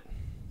run it.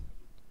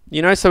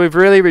 You know, so we've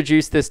really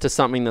reduced this to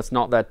something that's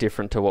not that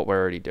different to what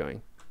we're already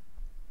doing.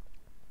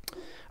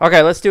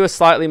 Okay, let's do a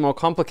slightly more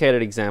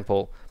complicated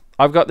example.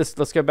 I've got this,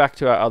 let's go back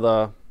to our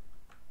other,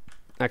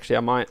 actually I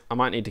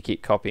might need to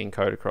keep copying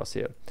code across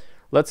here.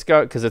 Let's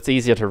go, because it's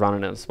easier to run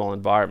it in a small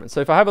environment.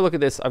 So if I have a look at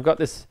this, I've got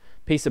this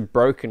piece of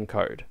broken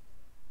code,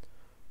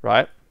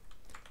 right?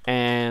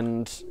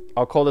 And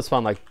I'll call this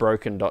one like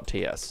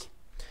broken.ts.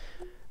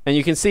 And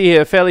you can see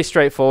here, fairly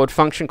straightforward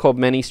function called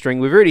manyString.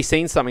 We've already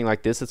seen something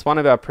like this. It's one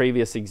of our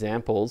previous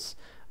examples.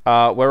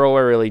 Where all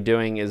we're really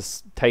doing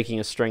is taking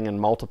a string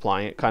and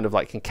multiplying it, kind of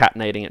like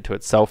concatenating it to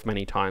itself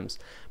many times.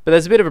 But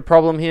there's a bit of a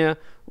problem here,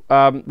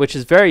 which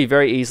is very,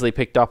 very easily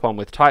picked up on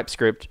with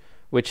TypeScript,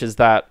 which is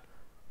that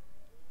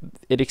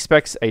it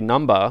expects a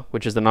number,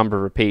 which is the number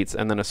of repeats,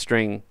 and then a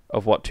string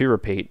of what to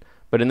repeat.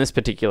 But in this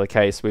particular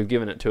case, we've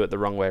given it to it the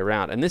wrong way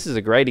around. And this is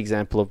a great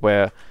example of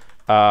where,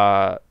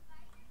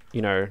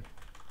 you know,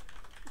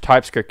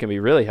 TypeScript can be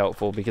really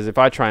helpful, because if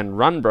I try and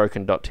run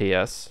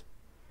broken.ts,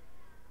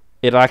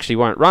 it actually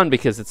won't run,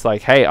 because it's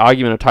like, hey,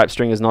 argument of type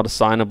string is not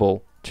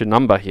assignable to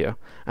number here.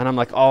 And I'm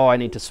like, oh, I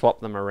need to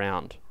swap them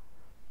around.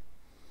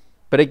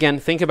 But again,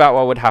 think about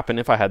what would happen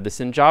if I had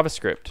this in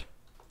JavaScript.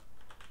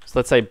 So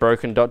let's say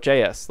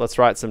broken.js. Let's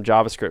write some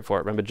JavaScript for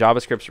it. Remember,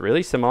 JavaScript's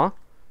really similar.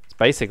 It's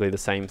basically the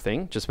same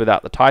thing, just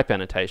without the type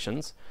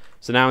annotations.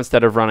 So now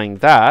instead of running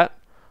that,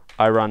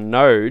 I run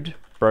node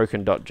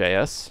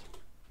broken.js.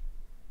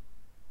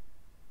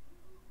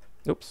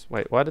 Oops,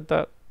 wait, why did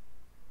that?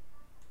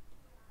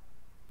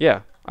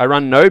 Yeah, I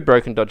run node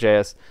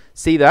broken.js.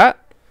 See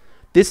that?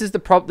 This is the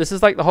problem. This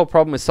is like the whole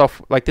problem with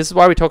software. Like, this is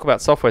why we talk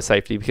about software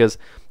safety, because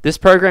this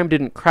program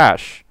didn't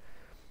crash.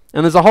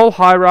 And there's a whole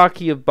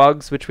hierarchy of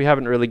bugs which we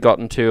haven't really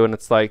gotten to, and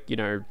it's like, you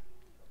know,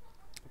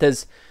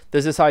 there's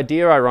this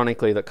idea,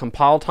 ironically, that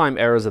compile time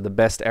errors are the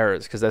best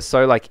errors because they're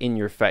so like in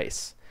your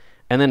face.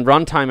 And then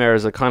runtime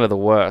errors are kind of the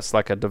worst,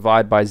 like a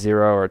divide by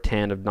 0 or a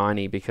tan of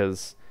 90,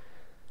 because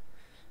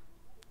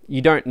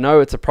you don't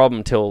know it's a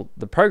problem till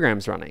the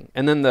program's running.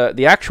 And then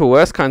the actual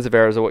worst kinds of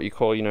errors are what you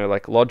call, you know,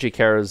 like logic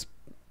errors,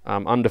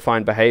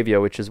 undefined behavior,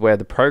 which is where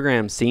the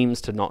program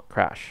seems to not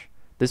crash.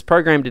 This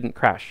program didn't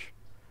crash.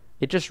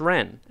 It just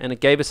ran, and it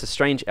gave us a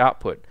strange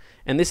output.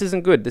 And this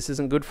isn't good. This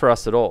isn't good for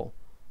us at all.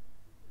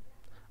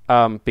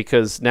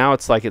 Because now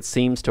it's like it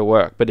seems to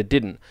work, but it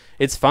didn't.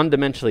 It's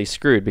fundamentally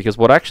screwed, because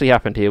what actually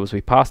happened here was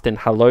we passed in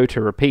hello to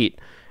repeat,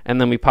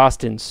 and then we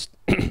passed in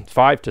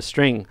 5 to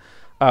string.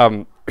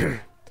 And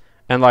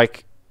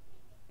like,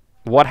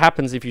 what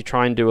happens if you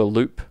try and do a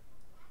loop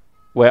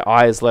where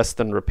I is less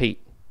than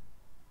repeat?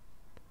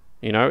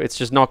 You know, it's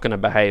just not going to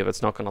behave.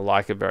 It's not going to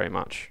like it very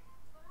much.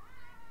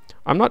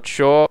 I'm not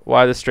sure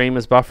why the stream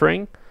is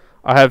buffering.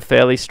 I have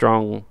fairly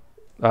strong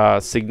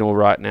signal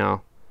right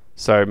now,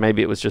 so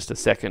maybe it was just a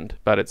second,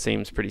 but it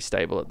seems pretty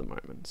stable at the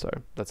moment, so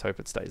let's hope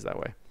it stays that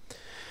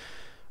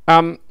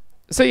way.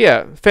 So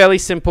yeah, fairly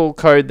simple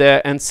code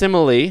there, and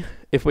similarly,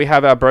 if we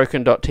have our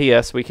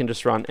broken.ts, we can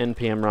just run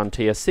npm run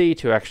tsc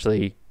to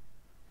actually,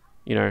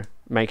 you know,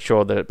 make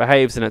sure that it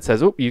behaves, and it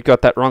says, oh, you've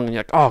got that wrong, and you're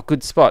like, oh,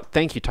 good spot,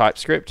 thank you,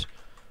 TypeScript.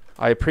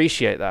 I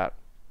appreciate that.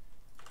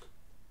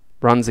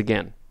 Runs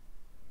again.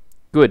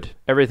 Good,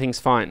 everything's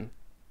fine.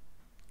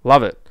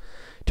 Love it.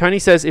 Tony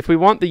says, if we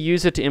want the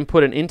user to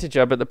input an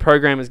integer but the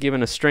program is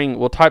given a string,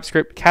 will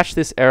TypeScript catch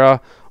this error,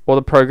 or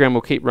the program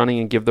will keep running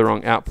and give the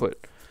wrong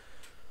output?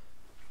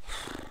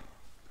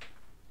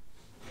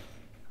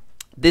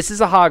 This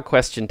is a hard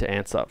question to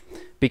answer,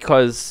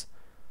 because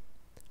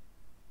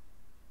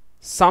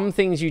some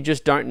things you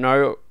just don't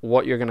know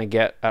what you're going to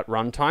get at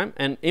runtime,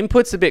 and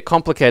input's a bit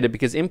complicated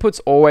because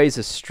input's always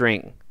a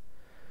string.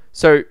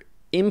 So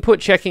input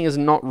checking is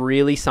not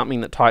really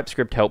something that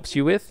TypeScript helps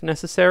you with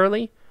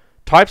necessarily.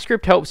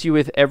 TypeScript helps you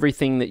with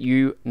everything that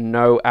you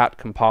know at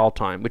compile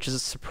time, which is a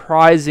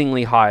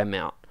surprisingly high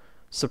amount.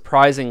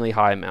 Surprisingly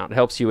high amount. It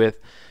helps you with,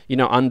 you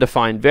know,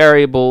 undefined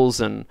variables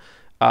and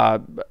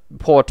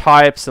poor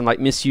types and like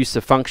misuse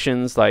of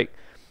functions. Like,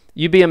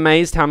 you'd be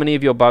amazed how many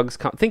of your bugs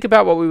come. Think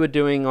about what we were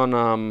doing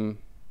on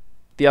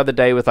the other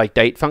day with like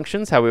date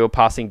functions, how we were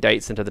passing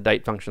dates into the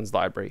date functions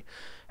library.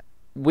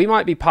 We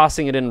might be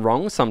passing it in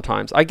wrong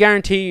sometimes. I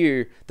guarantee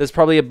you there's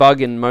probably a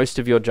bug in most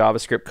of your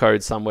JavaScript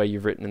code somewhere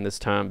you've written in this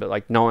term, but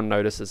like no one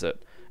notices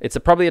it. It's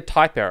probably a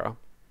type error.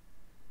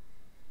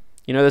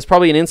 You know, there's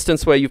probably an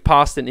instance where you've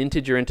passed an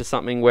integer into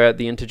something where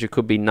the integer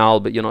could be null,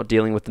 but you're not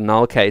dealing with the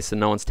null case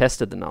and no one's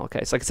tested the null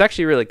case. Like, it's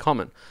actually really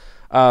common.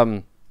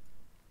 And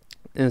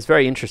it's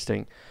very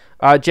interesting.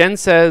 Jen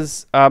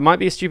says, might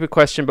be a stupid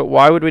question, but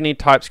why would we need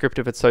TypeScript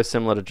if it's so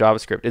similar to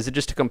JavaScript? Is it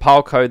just to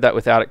compile code that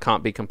without it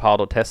can't be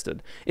compiled or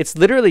tested? It's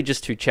literally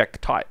just to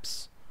check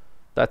types.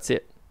 That's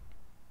it.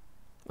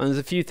 And there's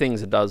a few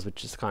things it does,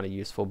 which is kind of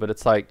useful, but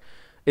it's like,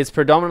 it's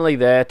predominantly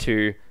there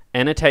to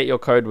annotate your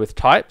code with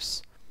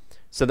types,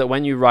 so that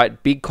when you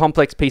write big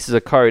complex pieces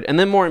of code, and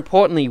then more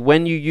importantly,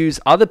 when you use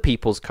other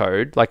people's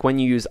code, like when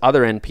you use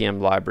other NPM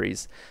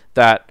libraries,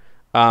 that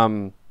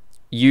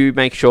you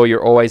make sure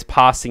you're always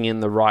passing in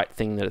the right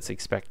thing that it's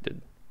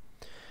expected.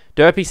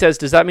 Derpy says,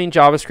 does that mean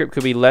JavaScript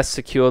could be less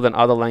secure than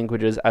other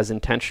languages, as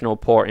intentional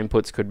poor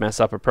inputs could mess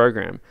up a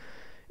program?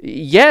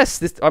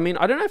 Yes. I mean,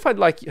 I don't know if I'd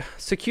like...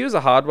 Secure is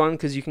a hard one,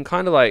 because you can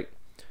kind of like...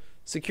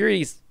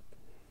 Security's...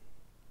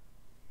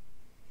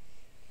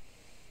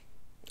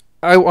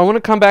 I want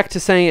to come back to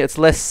saying it's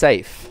less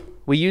safe.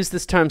 We use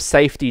this term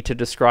safety to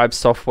describe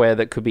software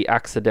that could be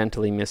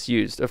accidentally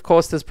misused. Of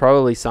course, there's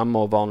probably some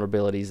more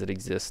vulnerabilities that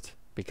exist,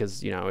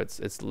 because, you know,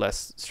 it's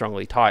less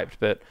strongly typed,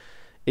 but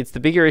it's the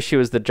bigger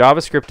issue is that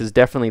JavaScript is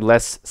definitely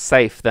less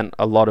safe than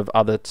a lot of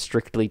other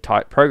strictly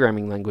typed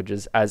programming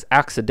languages, as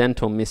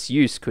accidental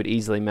misuse could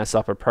easily mess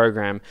up a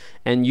program,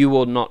 and you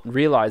will not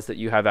realize that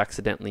you have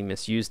accidentally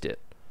misused it,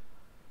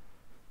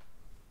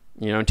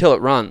 you know, until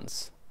it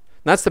runs.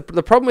 And that's the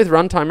problem with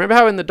runtime. Remember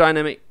how in the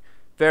dynamic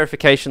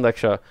verification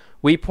lecture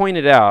we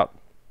pointed out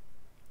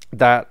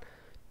that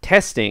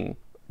testing,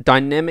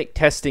 dynamic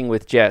testing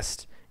with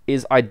Jest,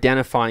 is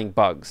identifying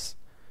bugs.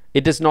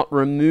 It does not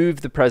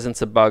remove the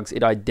presence of bugs,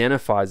 it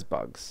identifies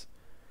bugs.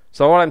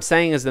 So what I'm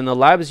saying is, in the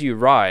labs you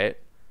write,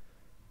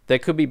 there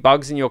could be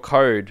bugs in your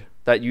code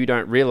that you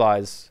don't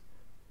realize,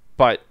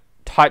 but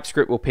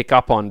TypeScript will pick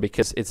up on,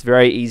 because it's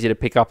very easy to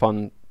pick up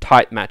on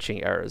type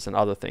matching errors and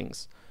other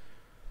things.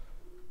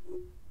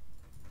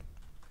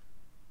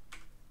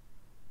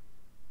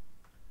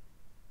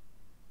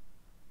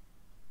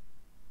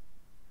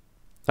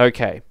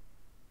 Okay.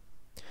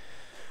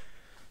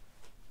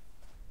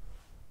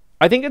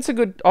 I think it's a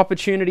good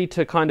opportunity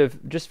to kind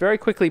of just very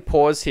quickly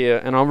pause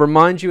here, and I'll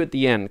remind you at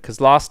the end, because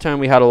last term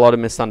we had a lot of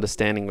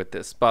misunderstanding with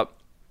this, but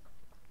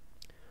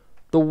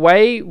the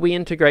way we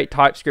integrate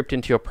TypeScript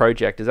into your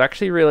project is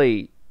actually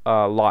really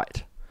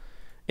light,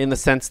 in the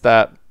sense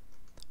that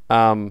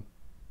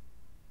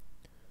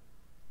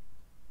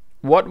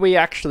what we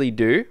actually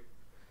do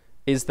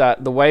is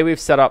that the way we've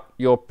set up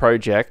your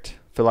project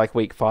for like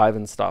week 5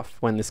 and stuff,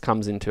 when this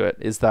comes into it,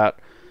 is that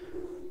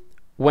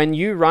when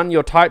you run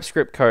your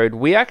TypeScript code,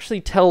 we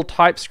actually tell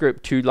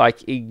TypeScript to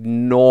like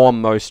ignore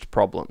most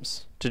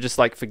problems, to just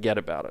like forget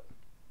about it.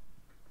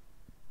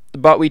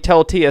 But we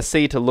tell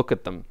TSC to look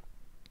at them.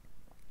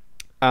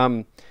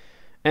 And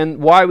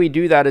why we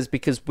do that is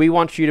because we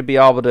want you to be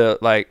able to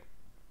like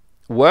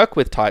work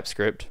with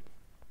TypeScript,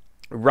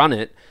 run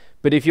it,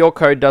 but if your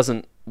code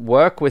doesn't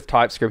work with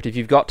TypeScript, if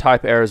you've got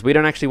type errors, we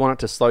don't actually want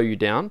it to slow you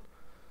down.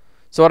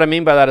 So what I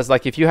mean by that is,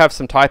 like, if you have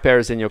some type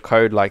errors in your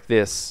code like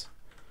this,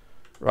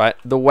 right,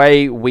 the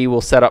way we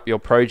will set up your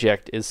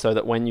project is so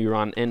that when you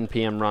run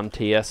npm run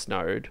ts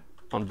node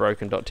on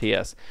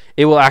broken.ts,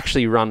 it will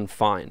actually run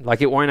fine.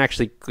 Like, it won't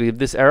actually give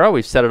this error.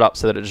 We've set it up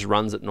so that it just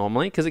runs it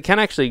normally, because it can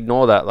actually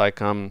ignore that.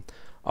 Like,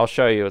 I'll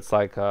show you. It's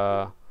like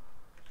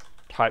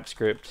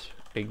TypeScript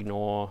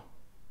ignore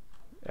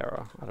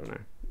error. I don't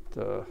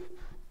know.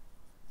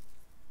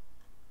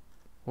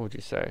 What would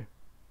you say?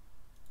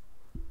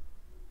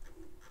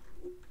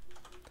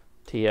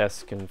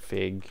 TS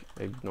config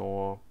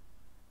ignore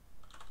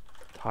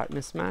type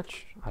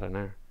mismatch? I don't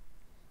know.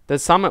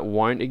 There's some it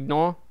won't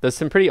ignore. There's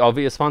some pretty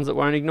obvious ones it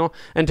won't ignore.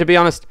 And to be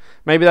honest,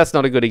 maybe that's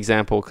not a good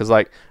example, because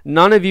like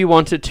none of you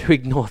want it to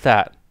ignore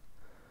that,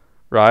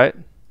 right?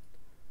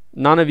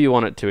 None of you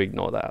want it to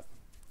ignore that.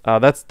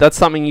 That's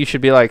something you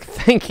should be like,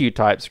 thank you,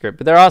 TypeScript.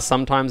 But there are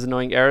sometimes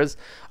annoying errors.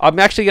 I'm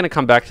actually going to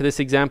come back to this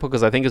example,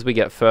 because I think as we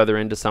get further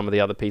into some of the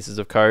other pieces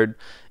of code,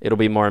 it'll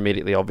be more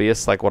immediately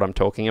obvious like what I'm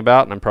talking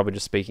about, and I'm probably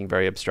just speaking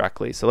very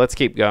abstractly. So let's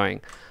keep going.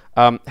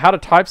 How to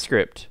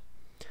TypeScript.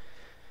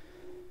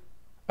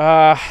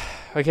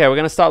 Okay, we're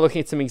going to start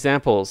looking at some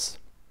examples.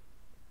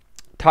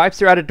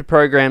 Types are added to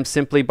programs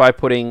simply by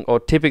putting, or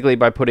typically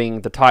by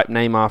putting, the type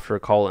name after a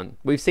colon.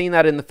 We've seen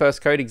that in the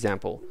first code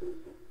example.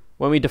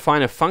 When we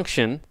define a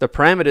function, the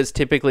parameters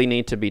typically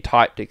need to be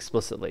typed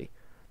explicitly.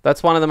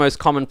 That's one of the most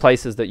common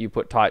places that you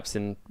put types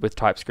in with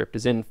TypeScript,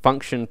 is in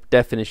function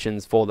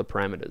definitions for the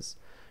parameters.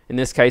 In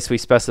this case, we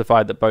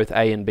specified that both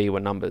A and B were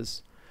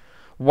numbers.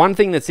 One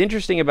thing that's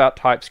interesting about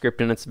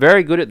TypeScript, and it's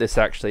very good at this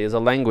actually, as a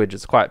language,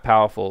 it's quite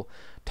powerful.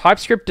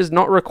 TypeScript does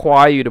not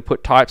require you to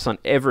put types on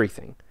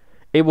everything.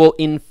 It will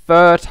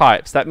infer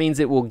types. That means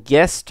it will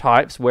guess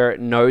types where it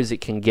knows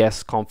it can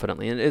guess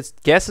confidently. And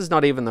guess is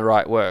not even the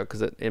right word,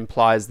 because it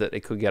implies that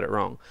it could get it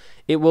wrong.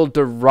 It will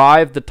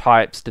derive the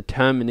types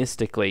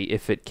deterministically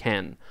if it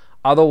can.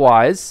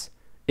 Otherwise,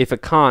 if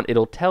it can't,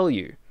 it'll tell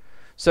you.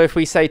 So if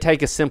we say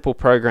take a simple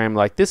program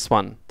like this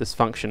one, this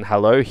function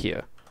hello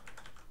here,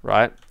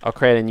 right? I'll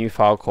create a new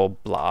file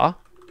called blah,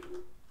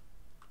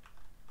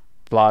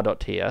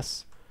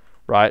 blah.ts,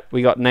 right?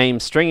 We got name,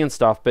 string and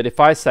stuff, but if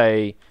I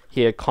say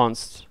here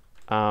const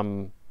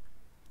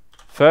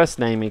first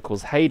name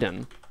equals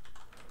Hayden,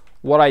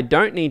 what I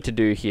don't need to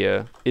do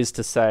here is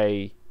to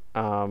say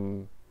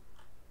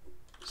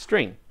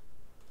string.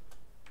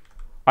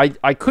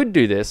 I could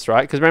do this,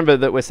 right? Because remember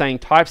that we're saying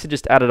types are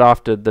just added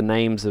after the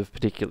names of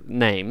particular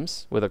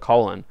names with a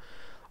colon.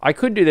 I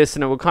could do this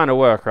and it would kind of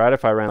work, right?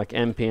 If I ran like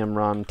npm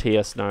run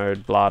ts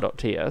node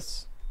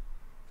blah.ts,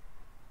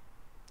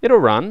 it'll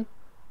run.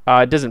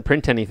 It doesn't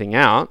print anything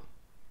out,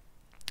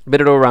 but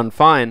it'll run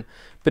fine.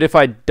 But if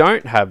I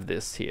don't have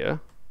this here,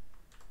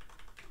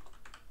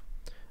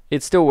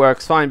 it still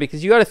works fine,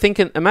 because you got to think,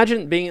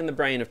 imagine being in the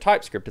brain of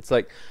TypeScript. It's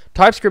like,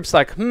 TypeScript's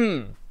like,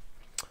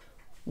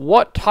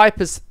 what type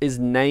is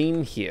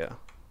name here,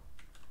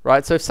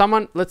 right? So if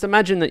someone, let's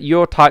imagine that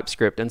you're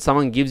TypeScript and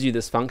someone gives you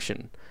this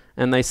function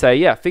and they say,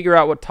 yeah, figure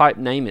out what type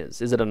name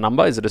is. Is it a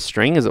number? Is it a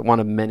string? Is it one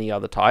of many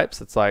other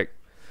types? It's like,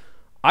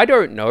 I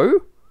don't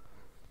know.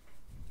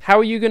 How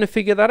are you going to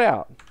figure that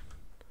out?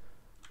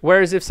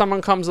 Whereas if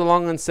someone comes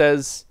along and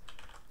says,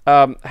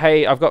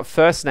 hey, I've got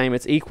first name,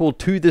 it's equal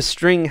to the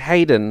string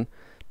Hayden,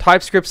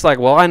 TypeScript's like,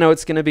 well, I know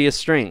it's going to be a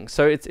string.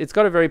 So it's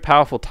got a very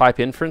powerful type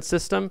inference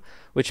system,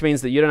 which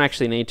means that you don't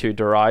actually need to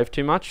derive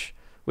too much,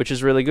 which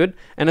is really good.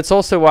 And it's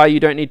also why you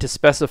don't need to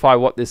specify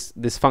what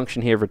this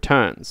function here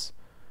returns.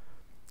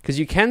 Because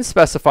you can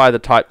specify the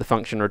type the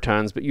function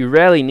returns, but you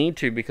rarely need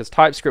to, because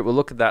TypeScript will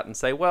look at that and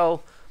say,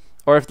 well,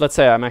 or if let's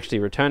say I'm actually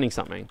returning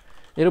something,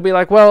 it'll be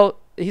like, well,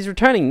 he's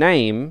returning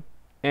name,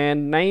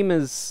 and name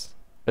is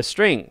a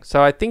string,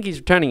 so I think he's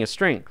returning a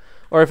string.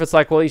 Or if it's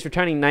like, well, he's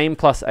returning name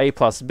plus A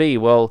plus B,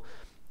 well,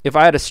 if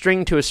I add a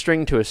string to a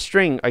string to a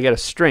string, I get a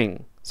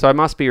string, so I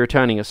must be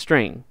returning a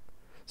string.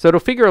 So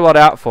it'll figure a lot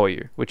out for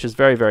you, which is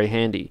very, very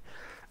handy.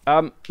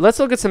 Let's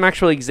look at some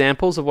actual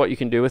examples of what you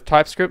can do with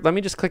TypeScript. Let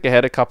me just click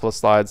ahead a couple of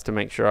slides to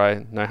make sure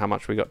I know how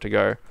much we got to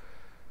go.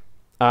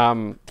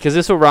 Because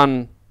this will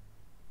run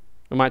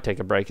We might take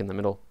a break in the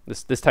middle.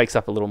 This takes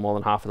up a little more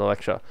than half of the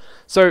lecture.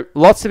 So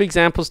lots of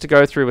examples to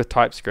go through with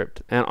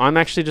TypeScript. And I'm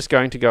actually just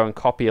going to go and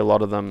copy a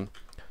lot of them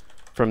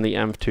from the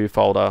env2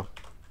 folder.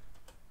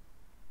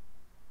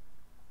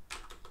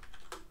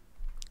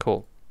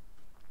 Cool.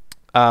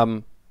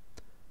 Where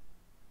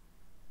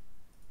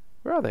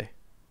are they?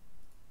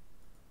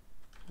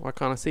 Why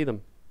can't I see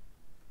them?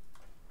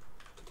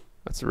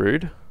 That's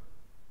rude.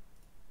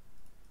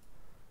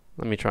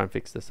 Let me try and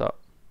fix this up.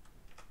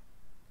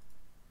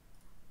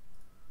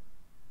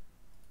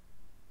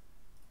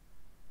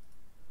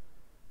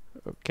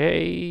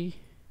 Okay.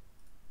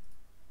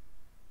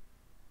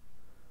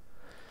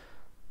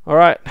 All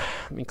right,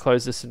 let me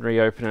close this and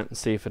reopen it and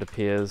see if it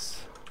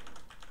appears.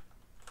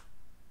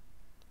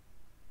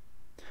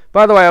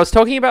 By the way, I was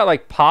talking about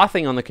like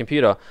pathing on the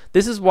computer.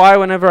 This is why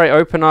whenever I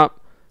open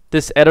up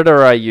this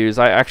editor I use,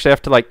 I actually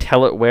have to like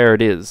tell it where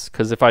it is,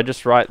 because if I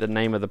just write the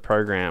name of the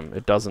program,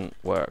 it doesn't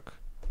work.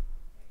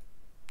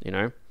 You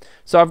know?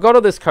 So I've got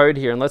all this code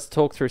here, and let's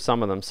talk through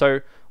some of them. So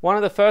one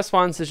of the first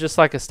ones is just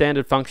like a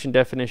standard function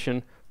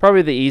definition.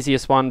 Probably the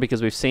easiest one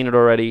because we've seen it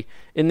already.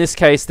 In this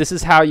case, this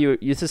is how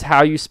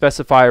you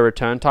specify a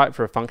return type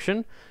for a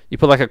function. You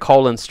put like a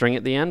colon string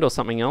at the end or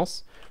something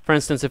else. For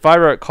instance, if I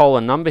wrote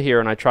colon number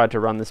here and I tried to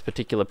run this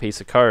particular piece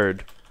of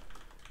code,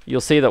 you'll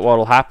see that what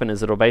will happen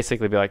is it'll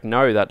basically be like,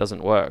 no, that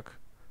doesn't work.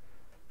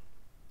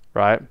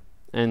 Right?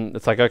 And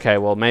it's like, okay,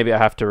 well, maybe I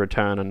have to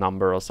return a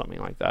number or something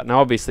like that.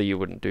 Now, obviously, you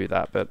wouldn't do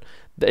that, but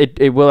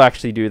it will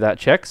actually do that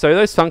check. So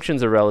those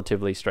functions are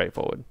relatively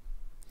straightforward.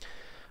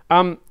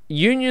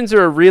 Unions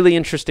are a really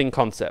interesting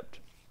concept.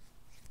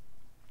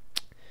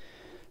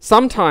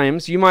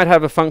 Sometimes you might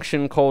have a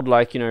function called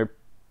like, you know,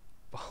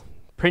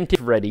 print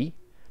if ready.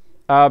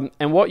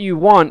 And what you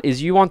want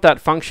is you want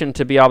that function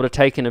to be able to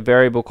take in a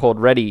variable called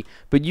ready,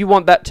 but you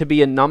want that to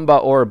be a number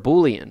or a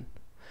Boolean.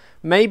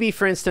 Maybe,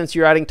 for instance,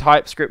 you're adding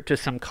TypeScript to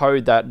some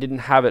code that didn't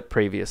have it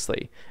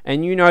previously,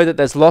 and you know that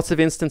there's lots of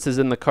instances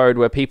in the code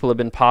where people have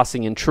been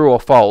passing in true or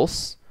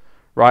false,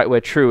 right,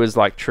 where true is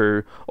like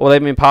true, or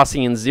they've been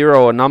passing in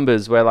 0 or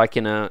numbers where like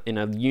in a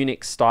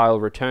Unix style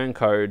return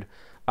code,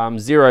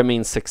 0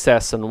 means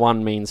success and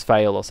 1 means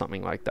fail or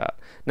something like that.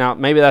 Now,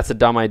 maybe that's a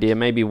dumb idea.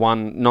 Maybe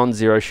 1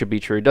 non-zero should be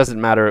true. It doesn't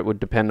matter. It would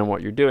depend on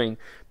what you're doing.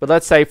 But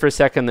let's say for a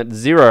second that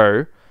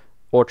 0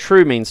 or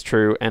true means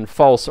true and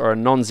false or a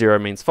non-zero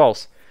means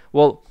false.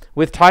 Well,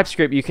 with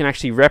TypeScript, you can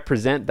actually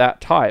represent that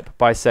type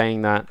by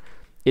saying that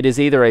it is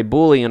either a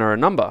Boolean or a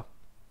number.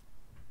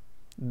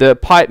 The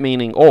pipe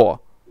meaning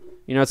or.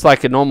 You know, it's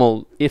like a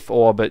normal if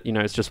or, but, you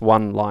know, it's just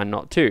one line,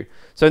 not two.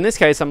 So in this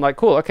case, I'm like,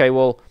 cool, okay,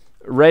 well,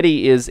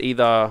 ready is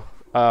either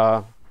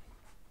a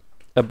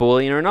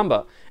Boolean or a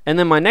number. And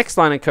then my next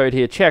line of code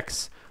here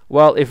checks,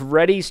 well, if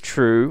ready's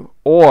true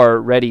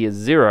or ready is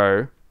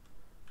 0,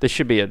 this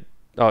should be a,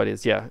 oh, it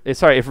is, yeah.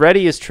 Sorry, if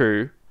ready is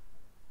true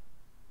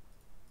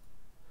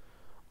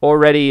or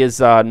ready is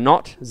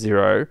not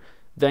 0,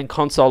 then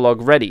console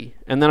log ready.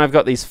 And then I've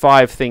got these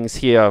 5 things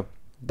here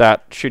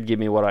that should give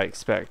me what I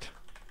expect.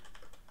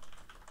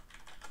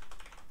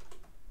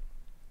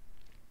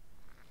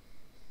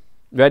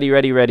 Ready,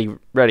 ready, ready,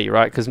 ready,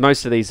 right? Because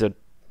most of these are...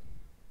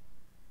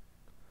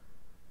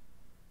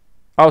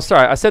 Oh,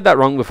 sorry, I said that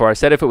wrong before. I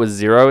said if it was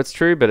 0, it's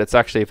true, but it's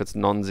actually if it's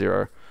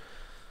non-zero.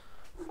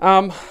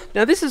 Now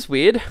this is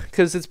weird,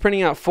 because it's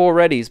printing out 4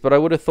 readies, but I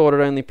would have thought it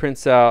only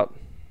prints out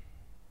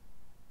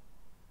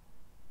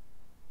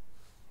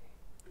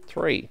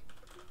 3.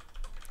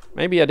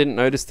 Maybe I didn't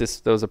notice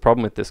this. There was a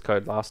problem with this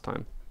code last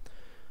time.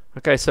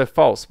 Okay, so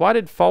false. Why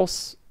did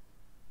false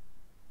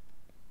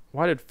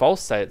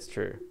say it's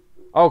true?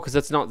 Oh, because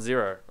it's not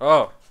 0.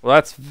 Oh, well,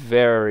 that's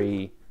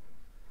very...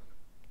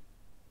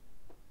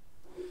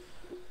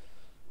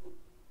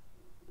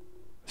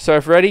 So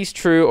if ready's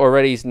true or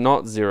ready's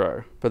not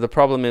 0, but the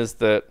problem is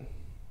that...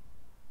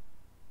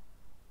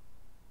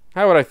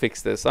 How would I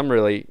fix this?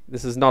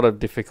 This is not a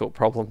difficult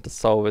problem to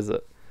solve, is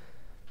it?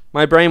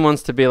 My brain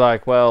wants to be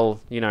like, well,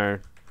 you know,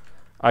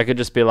 I could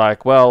just be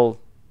like, well,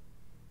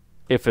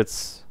 if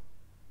it's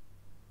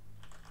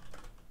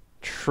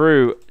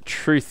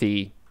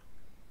truthy,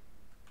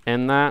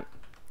 and that,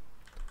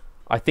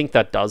 I think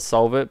that does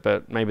solve it,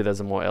 but maybe there's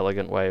a more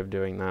elegant way of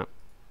doing that.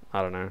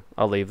 I don't know.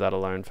 I'll leave that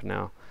alone for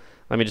now.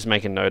 Let me just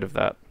make a note of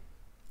that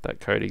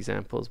code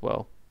example as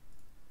well.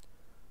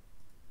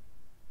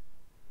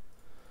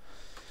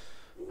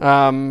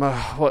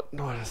 What is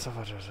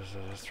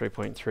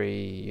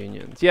 3.3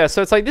 unions? Yeah,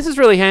 so it's like, this is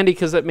really handy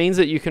because it means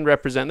that you can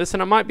represent this,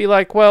 and it might be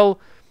like, well,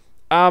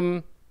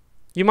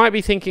 you might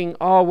be thinking,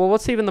 oh, well,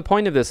 what's even the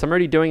point of this? I'm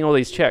already doing all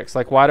these checks.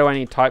 Like, why do I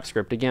need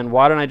TypeScript? Again,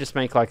 why don't I just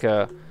make like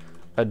a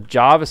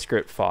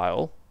JavaScript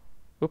file?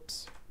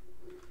 Oops.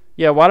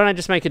 Yeah, why don't I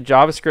just make a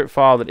JavaScript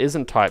file that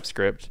isn't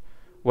TypeScript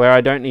where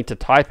I don't need to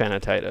type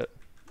annotate it?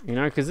 You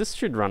know, because this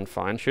should run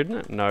fine,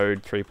 shouldn't it?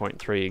 Node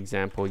 3.3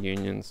 example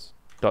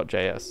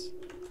unions.js.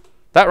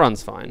 That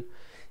runs fine.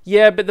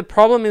 Yeah, but the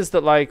problem is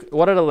that like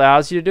what it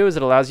allows you to do is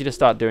it allows you to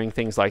start doing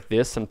things like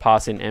this and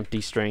pass in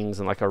empty strings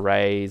and like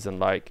arrays and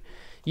like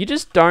you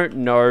just don't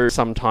know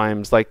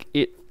sometimes. Like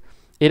it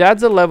it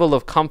adds a level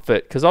of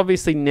comfort, because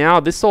obviously now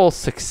this all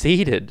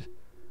succeeded,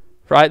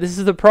 right? This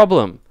is the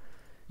problem.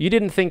 You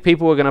didn't think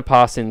people were going to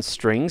pass in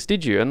strings,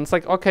 did you? And it's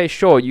like, okay,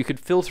 sure, you could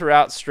filter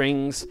out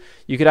strings.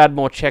 You could add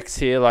more checks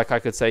here. Like I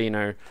could say, you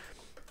know,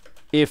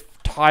 if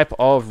type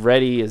of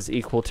ready is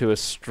equal to a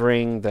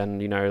string, then,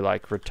 you know,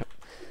 like return.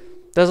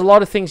 There's a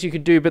lot of things you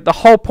could do, but the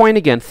whole point,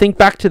 again, think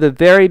back to the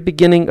very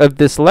beginning of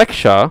this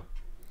lecture,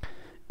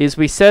 is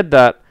we said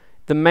that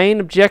the main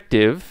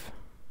objective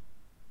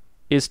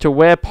is to,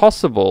 where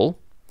possible,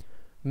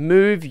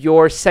 move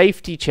your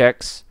safety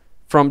checks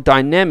from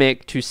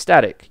dynamic to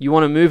static. You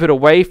want to move it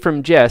away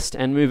from jest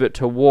and move it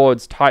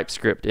towards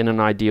TypeScript in an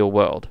ideal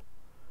world.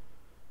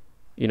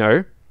 You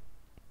know?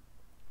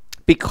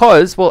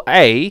 Because, well,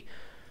 well,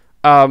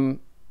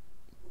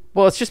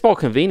 it's just more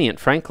convenient,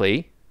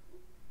 frankly.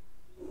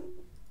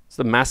 It's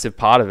the massive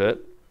part of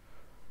it.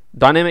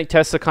 Dynamic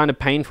tests are kind of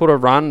painful to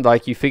run.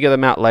 Like, you figure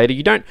them out later.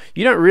 You don't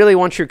really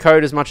want your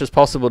code as much as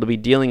possible to be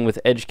dealing with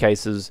edge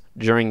cases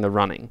during the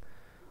running.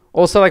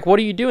 Also, like, what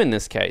do you do in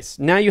this case?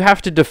 Now you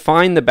have to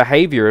define the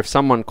behavior if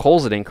someone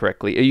calls it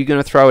incorrectly. Are you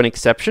going to throw an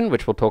exception,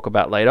 which we'll talk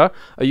about later?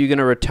 Are you going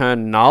to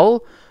return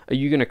null? Are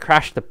you going to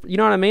crash the... You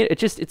know what I mean?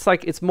 It's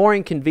like, it's more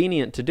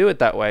inconvenient to do it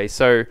that way.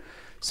 So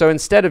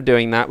instead of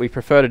doing that, we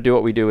prefer to do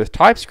what we do with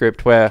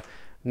TypeScript, where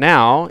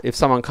now, if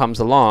someone comes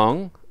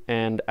along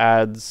and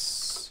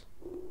adds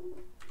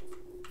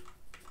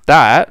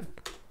that,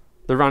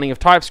 the running of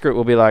TypeScript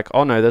will be like,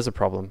 oh no, there's a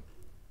problem.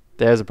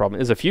 There's a problem.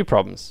 There's a few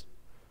problems.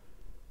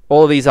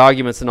 All of these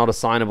arguments are not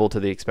assignable to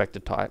the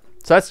expected type.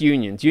 So that's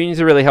unions.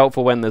 Unions are really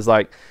helpful when there's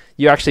like,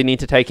 you actually need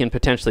to take in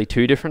potentially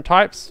 2 different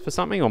types for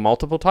something, or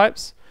multiple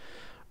types.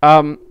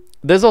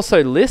 There's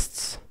also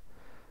lists,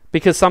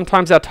 because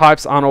sometimes our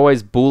types aren't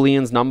always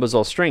booleans, numbers,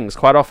 or strings.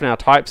 Quite often our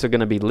types are going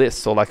to be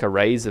lists or like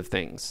arrays of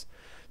things.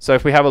 So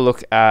if we have a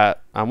look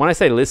at, when I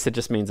say lists, it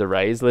just means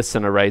arrays. Lists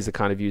and arrays are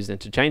kind of used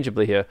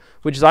interchangeably here,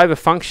 which is I have a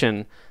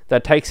function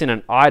that takes in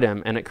an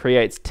item and it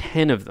creates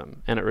 10 of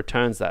them and it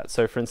returns that.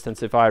 So for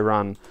instance, if I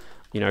run,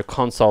 you know,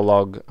 console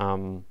log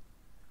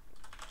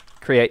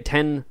create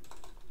 10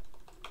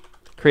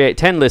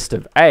 list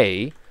of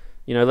A,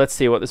 you know, let's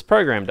see what this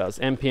program does.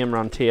 npm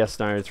run ts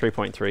node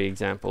 3.3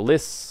 example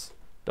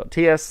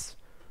lists.ts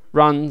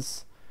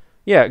runs.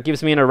 Yeah, it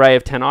gives me an array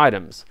of 10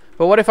 items.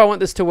 But what if I want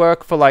this to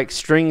work for like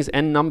strings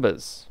and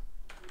numbers?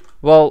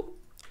 Well,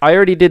 I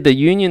already did the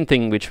union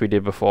thing, which we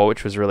did before,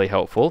 which was really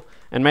helpful.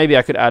 And maybe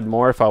I could add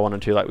more if I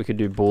wanted to, like we could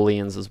do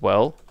booleans as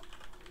well.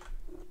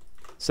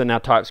 So now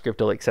TypeScript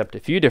will accept a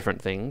few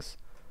different things.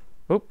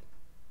 Oop.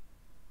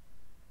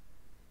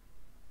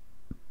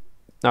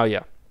 Oh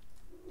yeah,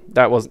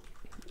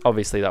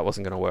 obviously that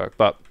wasn't going to work,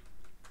 but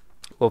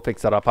we'll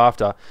fix that up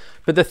after.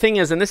 But the thing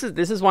is, and this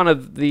is one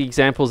of the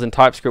examples in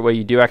TypeScript where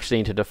you do actually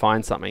need to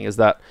define something, is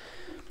that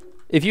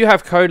if you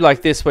have code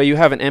like this where you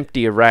have an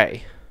empty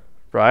array,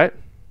 right?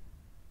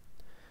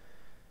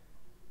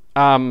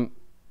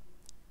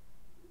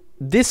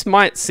 This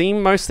might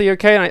seem mostly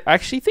okay, and I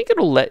actually think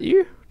it'll let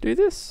you do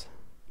this.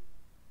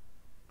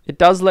 It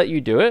does let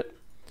you do it.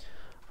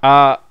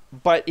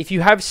 But if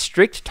you have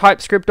strict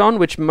TypeScript on,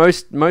 which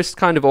most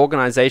kind of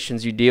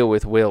organizations you deal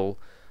with will,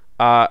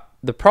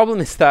 the problem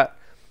is that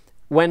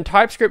when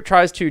TypeScript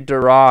tries to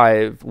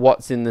derive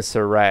what's in this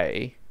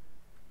array,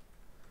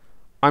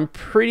 I'm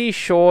pretty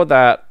sure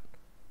that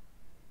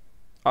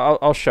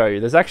I'll show you.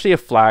 There's actually a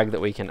flag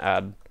that we can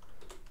add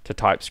to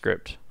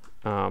TypeScript,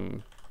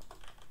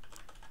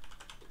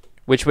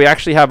 which we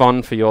actually have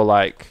on for your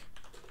like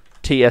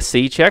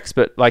TSC checks,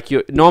 but like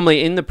you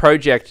normally in the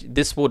project,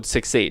 this would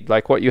succeed.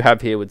 Like what you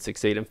have here would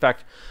succeed. In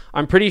fact,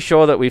 I'm pretty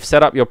sure that we've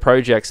set up your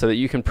project so that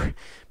you can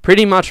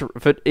pretty much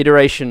for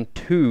iteration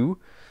 2,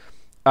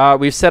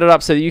 we've set it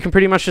up so that you can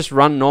pretty much just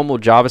run normal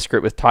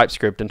JavaScript with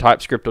TypeScript, and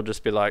TypeScript will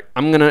just be like,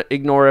 I'm going to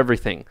ignore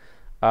everything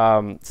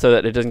so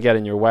that it doesn't get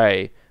in your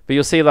way. But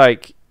you'll see,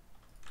 like,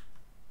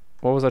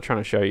 what was I trying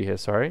to show you here?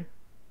 Sorry.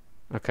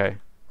 Okay.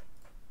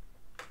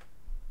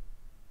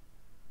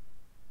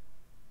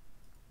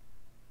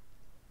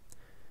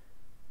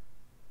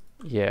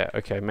 Yeah,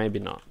 okay, maybe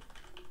not.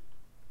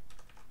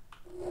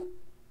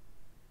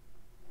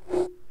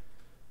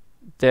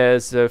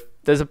 There's a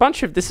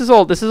bunch of, this is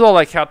all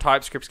like how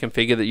TypeScript's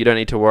configured that you don't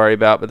need to worry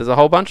about, but there's a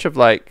whole bunch of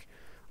like,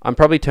 I'm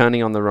probably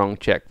turning on the wrong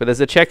check, but there's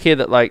a check here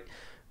that like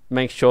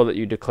makes sure that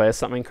you declare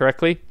something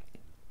correctly.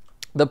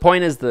 The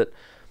point is that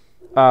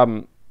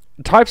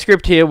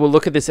TypeScript here will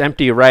look at this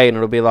empty array and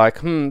it'll be like,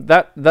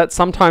 that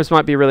sometimes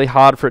might be really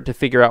hard for it to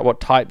figure out what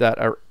type that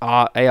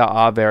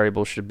ARR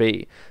variable should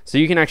be. So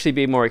you can actually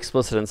be more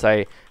explicit and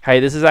say, hey,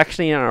 this is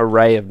actually an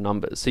array of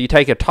numbers. So you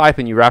take a type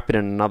and you wrap it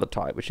in another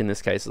type, which in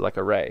this case is like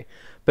array.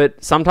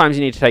 But sometimes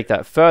you need to take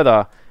that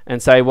further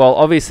and say, well,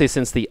 obviously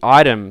since the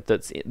item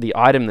that's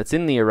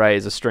in the array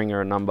is a string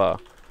or a number,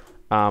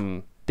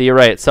 the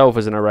array itself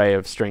is an array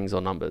of strings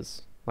or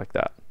numbers, like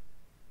that.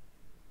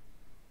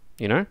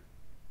 You know?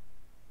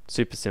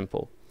 Super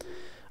simple.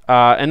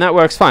 And that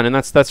works fine, and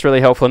that's really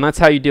helpful, and that's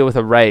how you deal with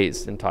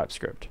arrays in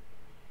TypeScript.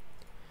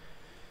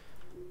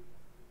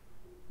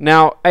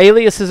 Now,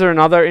 aliases are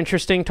another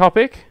interesting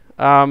topic.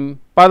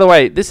 By the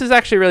way, this is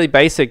actually really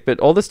basic, but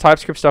all this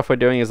TypeScript stuff we're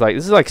doing is like,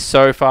 this is like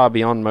so far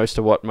beyond most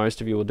of what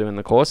most of you will do in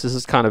the course. This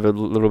is kind of a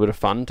little bit of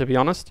fun, to be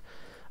honest.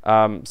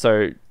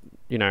 So,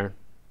 you know,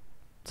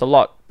 it's a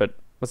lot, but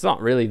it's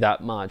not really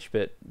that much,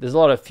 but there's a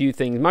lot of few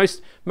things.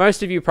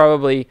 Most of you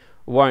probably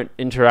won't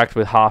interact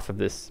with half of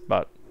this,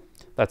 but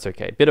that's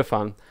okay. Bit of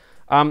fun.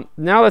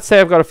 Now let's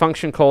say I've got a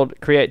function called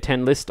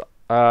create10list,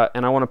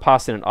 and I want to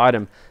pass in an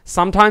item.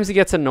 Sometimes it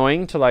gets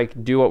annoying to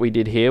like do what we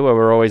did here, where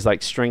we're always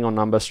like string on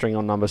number, string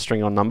on number,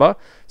 string on number.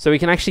 So we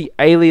can actually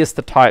alias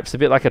the types, a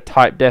bit like a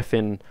type def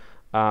in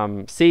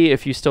C.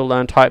 If you still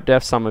learn type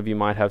def, some of you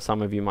might have,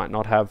 some of you might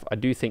not have. I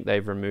do think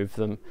they've removed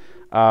them,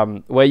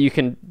 where you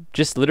can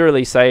just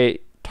literally say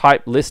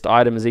type list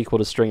item is equal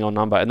to string on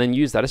number, and then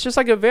use that. It's just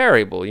like a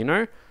variable, you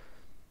know.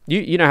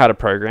 You know how to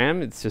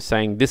program. It's just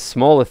saying this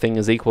smaller thing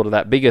is equal to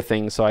that bigger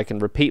thing, so I can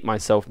repeat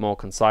myself more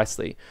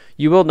concisely.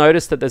 You will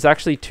notice that there's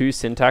actually two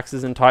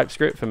syntaxes in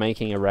TypeScript for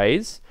making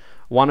arrays.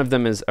 One of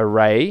them is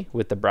array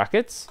with the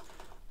brackets,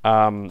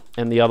 and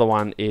the other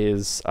one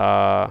is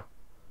what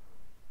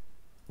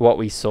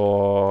we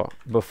saw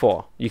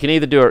before. You can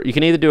either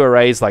do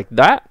arrays like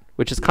that,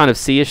 which is kind of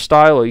C-ish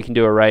style, or you can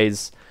do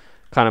arrays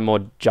kind of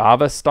more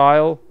Java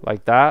style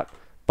like that.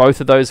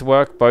 Both of those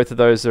work. Both of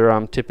those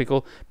are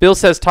typical. Bill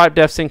says type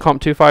def's in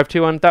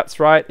COMP1531. That's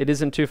right. It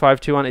is in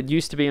 2521. It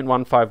used to be in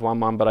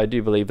 1511, but I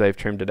do believe they've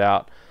trimmed it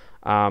out.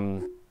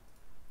 But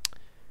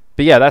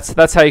yeah,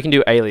 that's how you can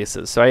do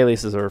aliases. So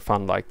aliases are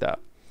fun like that.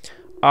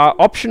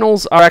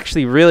 Optionals are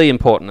actually really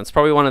important. It's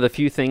probably one of the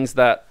few things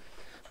that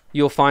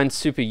you'll find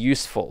super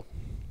useful.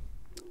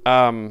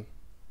 We'll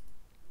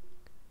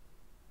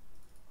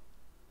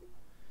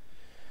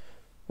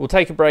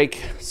take a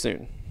break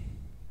soon.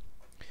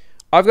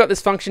 I've got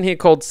this function here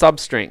called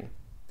substring.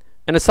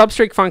 And a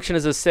substring function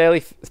is a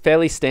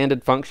fairly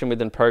standard function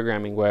within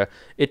programming, where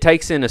it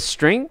takes in a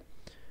string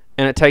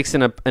and it takes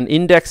in an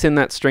index in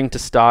that string to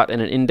start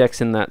and an index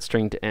in that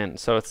string to end.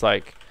 So it's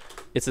like,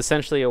 it's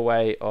essentially a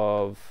way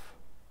of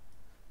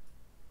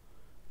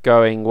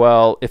going,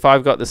 well, if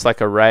I've got this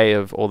like array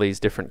of all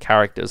these different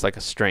characters, like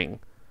a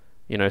string,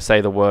 you know,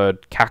 say the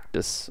word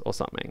cactus or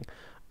something,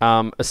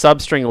 a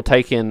substring will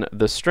take in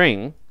the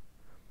string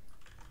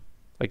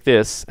like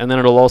this, and then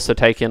it'll also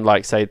take in,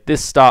 like, say,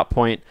 this start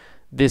point,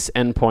 this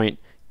end point,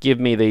 give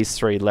me these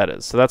three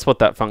letters. So that's what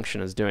that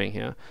function is doing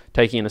here,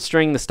 taking in a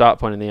string, the start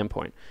point, and the end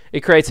point.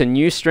 It creates a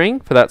new string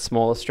for that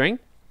smaller string,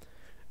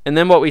 and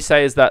then what we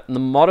say is that the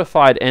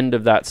modified end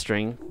of that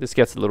string, this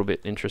gets a little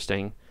bit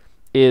interesting,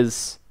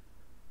 is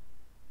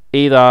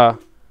either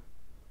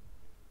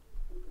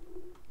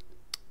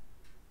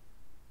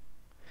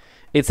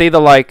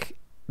like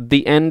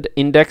the end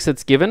index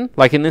it's given,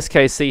 like in this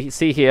case,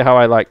 see here how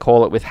I like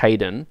call it with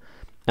Hayden,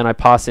 and I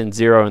pass in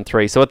 0 and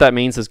 3. So what that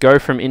means is go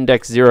from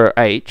index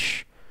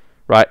 0h,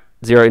 right?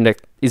 0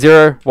 index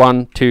 0,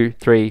 1, 2,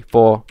 3,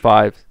 4,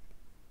 5,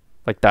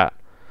 like that.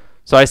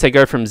 So I say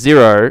go from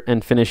 0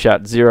 and finish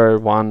at 0,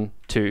 1,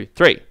 2,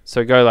 3.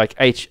 So go like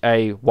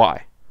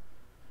H-A-Y,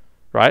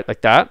 right? Like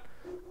that.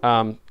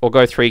 Or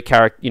go 3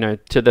 character, you know,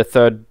 to the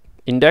third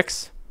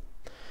index.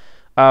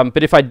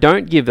 But if I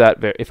don't give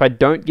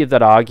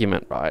that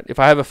argument, right? If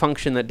I have a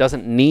function that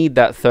doesn't need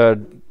that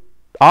third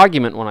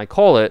argument when I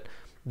call it,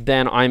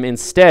 then I'm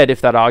instead,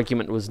 if that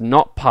argument was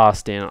not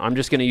passed in, I'm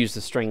just going to use the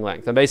string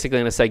length. I'm basically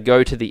going to say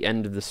go to the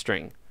end of the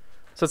string.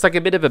 So it's like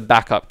a bit of a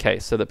backup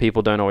case so that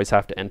people don't always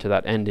have to enter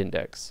that end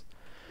index.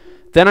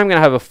 Then I'm going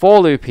to have a for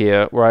loop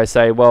here where I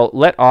say, well,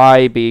 let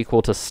I be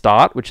equal to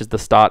start, which is the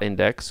start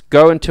index.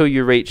 Go until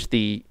you reach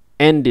the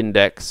end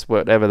index,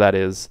 whatever that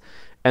is.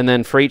 And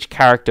then for each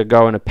character,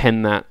 go and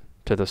append that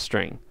to the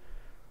string.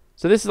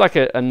 So this is like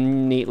a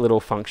neat little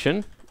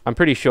function. I'm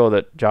pretty sure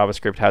that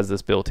JavaScript has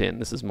this built in.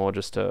 This is more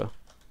just to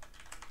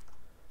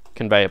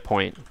convey a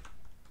point.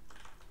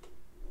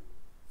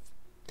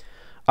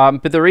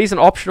 But the reason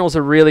optionals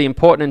are really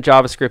important in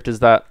JavaScript is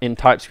that, in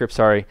TypeScript,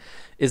 sorry,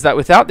 is that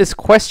without this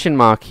question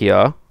mark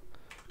here,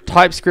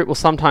 TypeScript will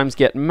sometimes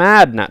get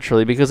mad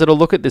naturally, because it'll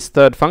look at this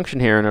third function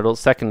here and it'll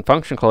second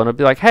function call and it'll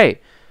be like, hey,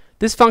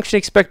 this function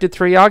expected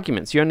 3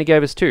 arguments. You only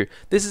gave us 2.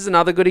 This is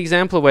another good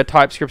example of where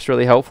TypeScript's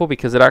really helpful,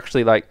 because it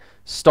actually like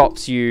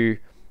stops you,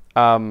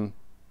 you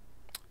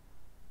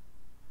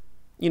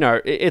know,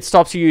 it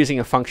stops you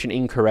using a function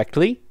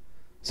incorrectly.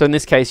 So in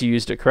this case, you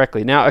used it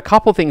correctly. Now, a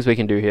couple things we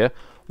can do here.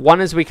 One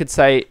is we could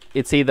say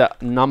it's either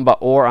number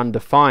or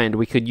undefined.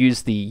 We could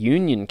use the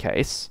union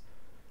case,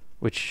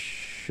 which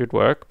should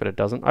work, but it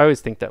doesn't. I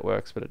always think that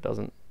works, but it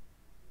doesn't.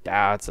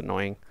 Ah, it's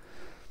annoying.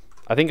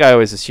 I think I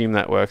always assume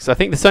that works. I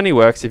think this only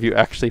works if you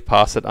actually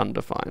pass it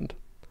undefined.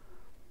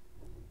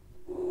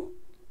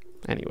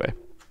 Anyway,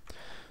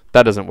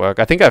 that doesn't work.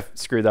 I think I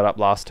screwed that up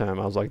last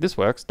term. I was like, this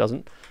works,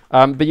 doesn't.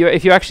 But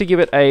if you actually give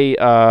it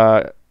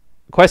a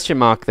question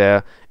mark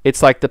there,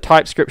 it's like the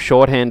TypeScript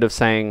shorthand of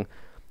saying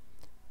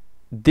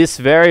this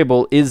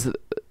variable is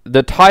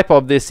the type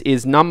of this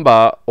is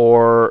number,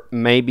 or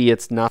maybe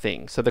it's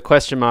nothing. So the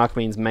question mark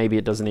means maybe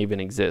it doesn't even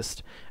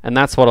exist. And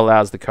that's what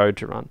allows the code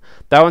to run.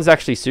 That one's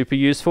actually super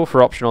useful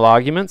for optional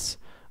arguments.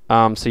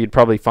 So you'd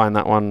probably find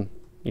that one,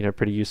 you know,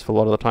 pretty useful a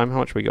lot of the time. How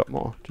much we got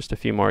more? Just a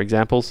few more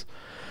examples.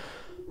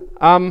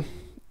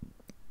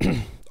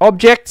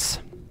 Objects.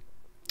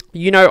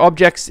 You know,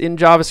 objects in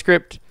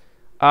JavaScript,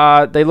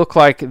 they look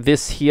like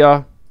this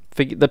here.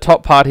 The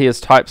top part here is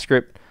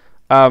TypeScript.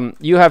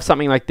 You have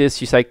something like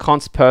this. You say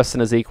const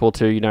person is equal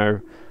to, you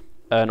know,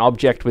 an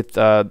object with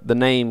the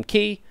name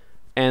key,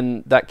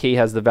 and that key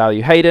has the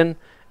value Hayden,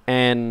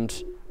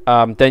 and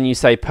then you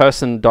say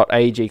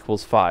person.age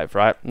equals 5,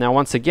 right? Now,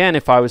 once again,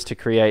 if I was to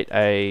create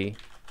a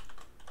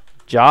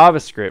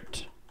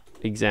JavaScript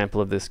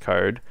example of this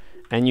code,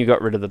 and you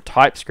got rid of the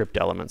TypeScript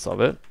elements of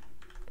it,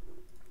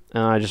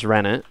 and I just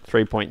ran it,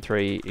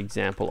 3.3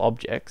 example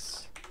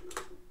objects,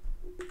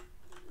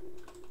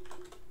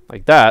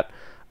 like that,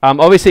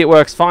 obviously it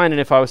works fine, and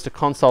if I was to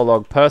console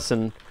log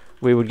person,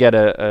 we would get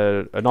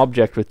an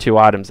object with 2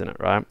 items in it,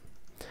 right?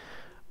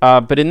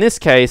 But in this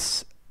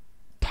case,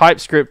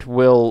 TypeScript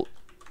will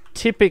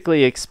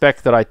typically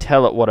expect that I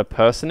tell it what a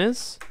person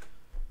is,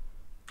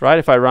 right?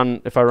 If I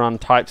run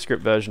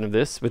TypeScript version of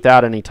this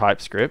without any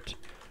TypeScript,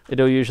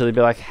 it'll usually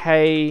be like,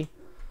 hey,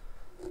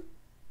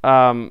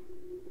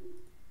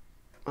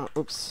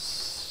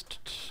 oops,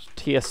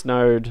 TS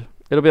node.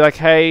 It'll be like,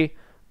 hey,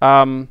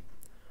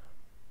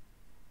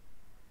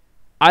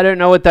 I don't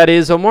know what that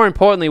is, or more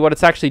importantly, what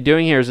it's actually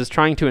doing here is it's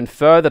trying to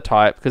infer the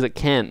type, because it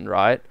can,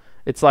 right?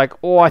 It's like,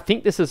 oh, I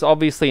think this is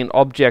obviously an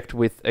object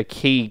with a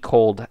key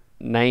called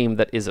name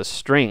that is a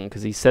string,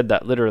 because he said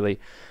that literally.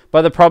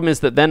 But the problem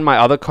is that then my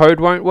other code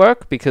won't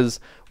work, because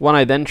when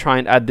I then try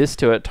and add this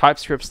to it,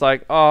 TypeScript's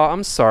like, oh,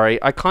 I'm sorry,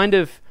 I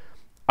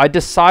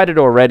decided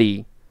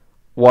already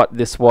what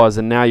this was,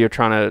 and now you're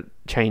trying to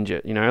change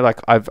it, you know?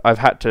 Like,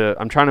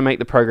 I'm trying to make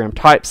the program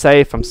type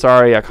safe, I'm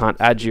sorry, I can't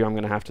add you, I'm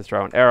going to have to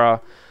throw an error.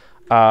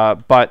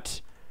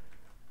 But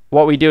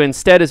what we do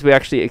instead is we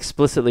actually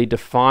explicitly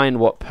define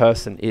what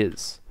person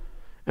is.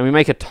 And we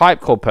make a type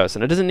called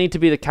person. It doesn't need to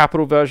be the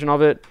capital version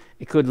of it.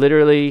 It could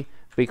literally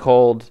be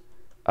called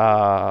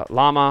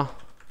llama,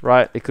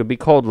 right? It could be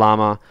called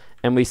llama.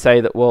 And we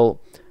say that,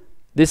 well,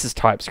 this is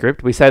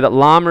TypeScript. We say that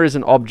llama is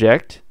an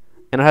object,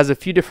 and it has a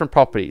few different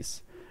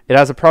properties. It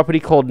has a property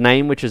called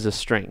name, which is a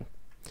string.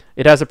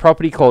 It has a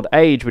property called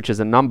age, which is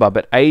a number,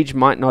 but age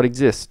might not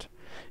exist.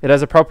 It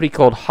has a property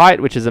called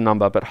height, which is a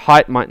number, but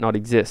height might not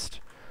exist.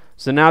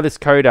 So now this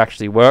code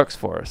actually works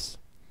for us.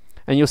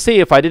 And you'll see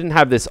if I didn't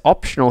have this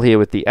optional here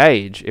with the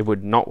age, it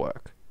would not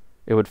work.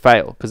 It would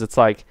fail, because it's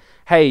like,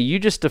 hey, you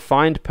just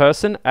defined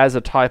person as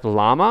a type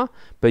llama,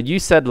 but you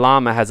said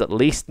llama has at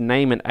least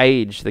name and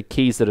age, the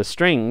keys that are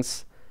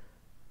strings,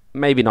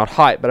 maybe not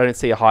height, but I don't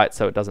see a height,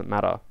 so it doesn't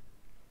matter.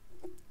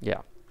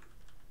 Yeah.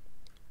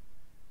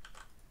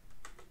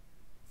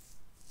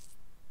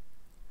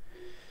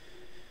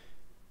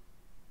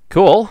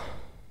 Cool.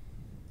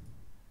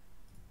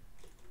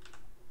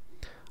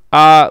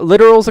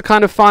 Literals are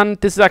kind of fun.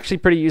 This is actually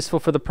pretty useful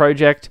for the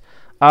project.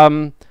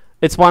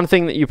 It's one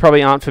thing that you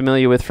probably aren't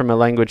familiar with from a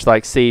language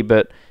like C,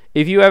 but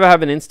if you ever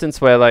have an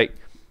instance where, like,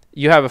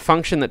 you have a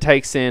function that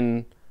takes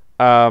in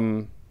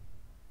a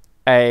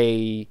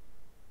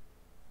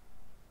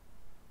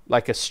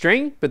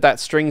string, but that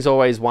string's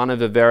always one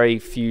of a very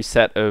few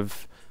set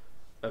of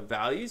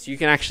values, you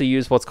can actually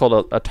use what's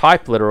called a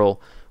type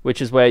literal,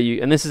 which is where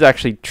you, and this is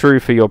actually true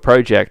for your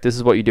project, this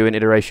is what you do in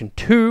iteration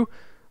 2.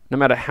 No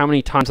matter how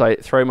many times I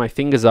throw my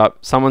fingers up,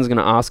 someone's going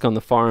to ask on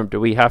the forum, do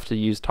we have to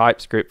use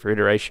TypeScript for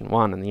iteration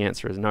 1? And the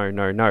answer is no,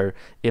 no, no,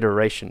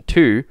 iteration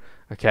 2,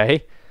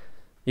 okay?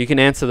 You can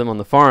answer them on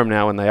the forum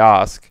now when they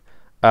ask.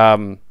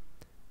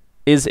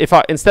 Is if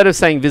I, instead of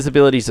saying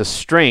visibility is a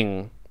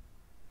string,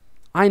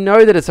 I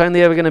know that it's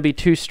only ever going to be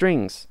 2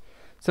 strings.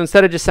 So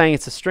instead of just saying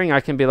it's a string,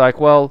 I can be like,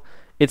 well,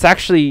 it's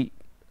actually,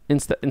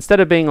 instead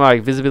of being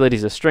like visibility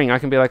is a string, I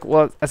can be like,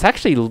 well, it's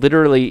actually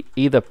literally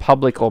either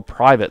public or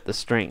private, the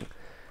string.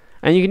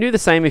 And you can do the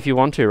same if you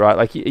want to, right?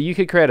 Like you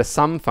could create a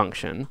sum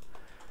function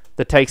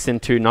that takes in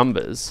 2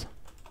 numbers.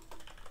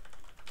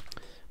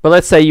 But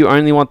let's say you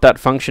only want that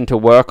function to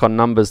work on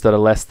numbers that are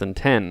less than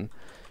 10.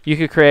 You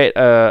could create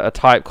a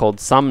type called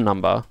sum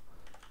number,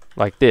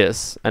 like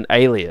this, an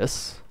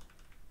alias,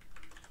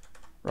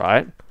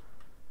 right?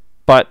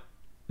 But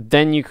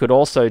then you could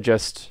also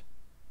just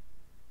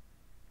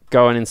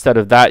go, and instead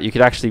of that, you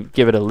could actually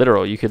give it a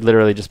literal. You could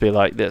literally just be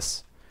like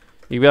this.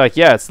 You'd be like,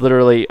 yeah, it's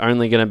literally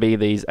only going to be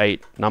these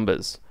 8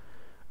 numbers.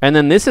 And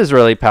then this is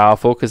really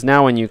powerful, because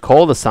now when you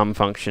call the sum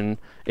function,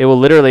 it will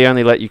literally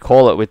only let you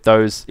call it with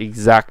those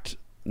exact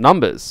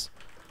numbers.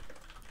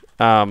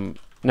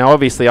 Now,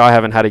 obviously, I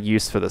haven't had a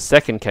use for the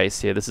second case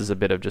here. This is a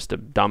bit of just a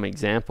dumb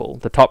example.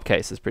 The top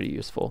case is pretty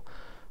useful.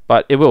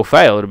 But it will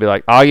fail. It'll be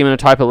like, argument of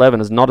type 11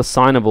 is not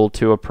assignable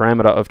to a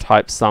parameter of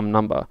type sum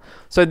number.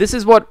 So this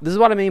is what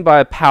I mean by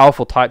a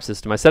powerful type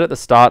system. I said at the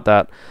start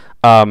that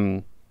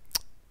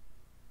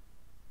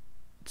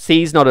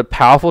C is not a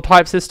powerful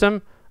type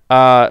system.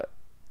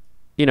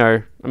 It you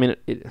know, I mean,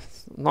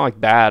 it's not like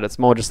bad. It's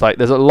more just like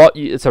there's a lot.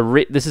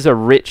 This is a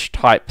rich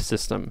type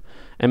system,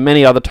 and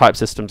many other type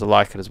systems are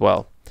like it as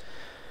well.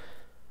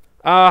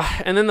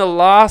 And then the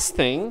last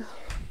thing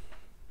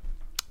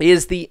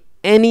is the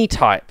any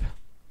type.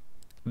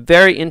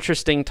 Very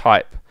interesting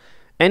type.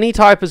 Any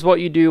type is what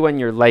you do when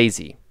you're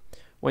lazy,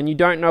 when you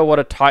don't know what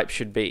a type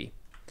should be.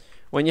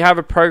 When you have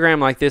a program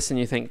like this and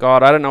you think,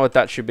 God, I don't know what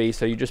that should be,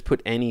 so you just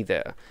put any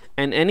there.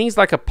 And any is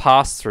like a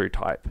pass-through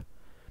type.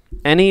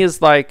 Any is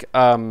like,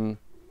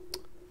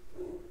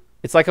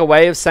 it's like a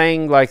way of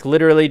saying, like,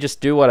 literally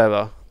just do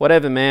whatever.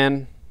 Whatever,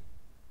 man.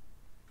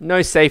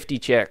 No safety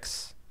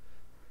checks.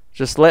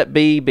 Just let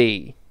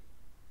be.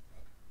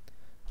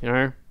 You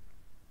know?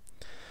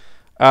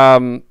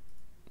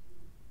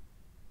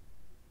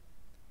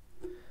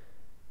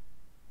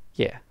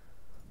 Yeah.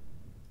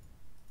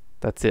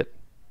 That's it.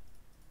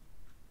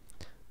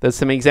 There's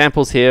some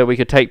examples here. We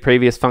could take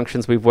previous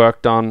functions we've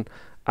worked on.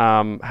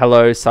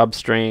 Hello,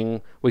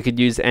 substring. We could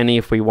use any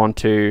if we want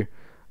to.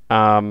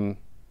 Yeah,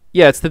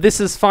 it's the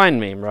this is fine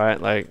meme, right?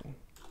 Like,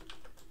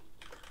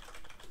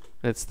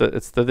 it's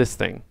the this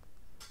thing.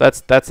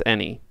 That's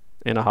any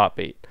in a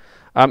heartbeat.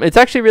 It's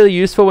actually really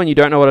useful when you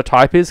don't know what a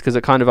type is because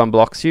it kind of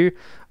unblocks you.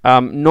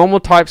 Normal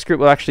TypeScript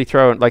will actually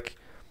throw, like,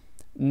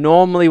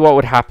 normally what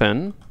would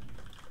happen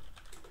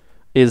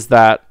is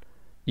that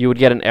you would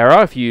get an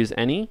error if you use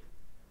any.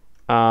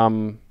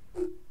 So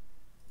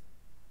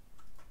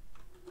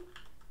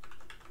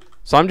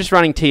I'm just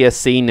running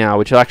TSC now,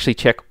 which will actually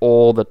check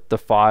all the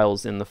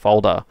files in the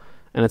folder.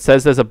 And it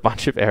says there's a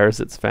bunch of errors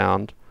it's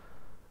found.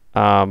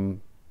 Oh,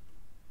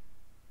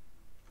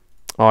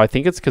 I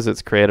think it's because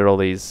it's created all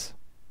these.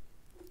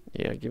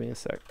 Yeah, give me a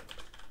sec.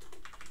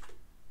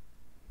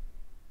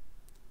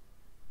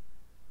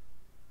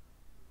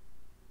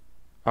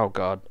 Oh,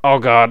 God. Oh,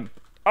 God.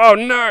 Oh,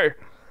 no!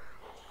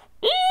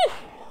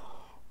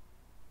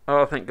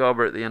 Oh, thank God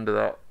we're at the end of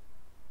that.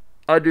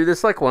 I do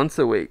this like once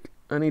a week.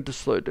 I need to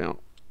slow down.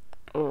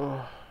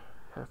 Oh,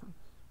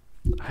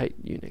 I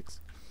hate Unix.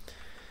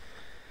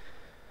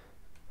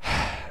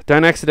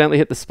 Don't accidentally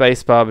hit the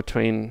space bar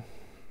between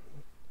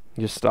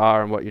your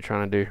star and what you're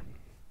trying to do.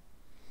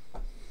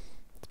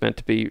 It's meant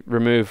to be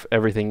remove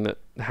everything that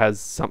has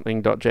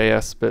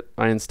something.js, but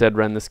I instead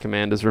ran this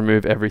command as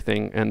remove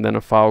everything and then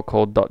a file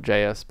called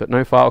 .js, but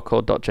no file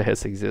called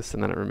 .js exists,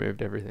 and then it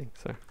removed everything.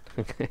 So,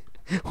 okay.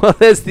 Well,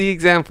 there's the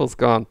examples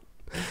gone.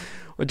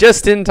 Well,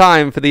 just in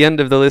time for the end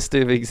of the list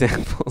of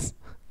examples.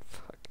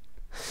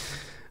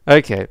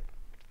 Okay.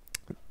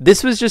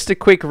 This was just a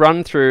quick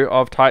run through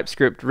of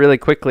TypeScript really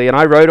quickly, and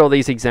I wrote all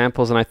these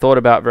examples and I thought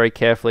about very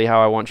carefully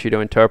how I want you to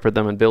interpret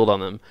them and build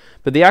on them.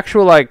 But the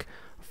actual, like,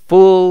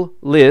 full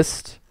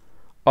list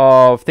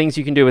of things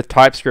you can do with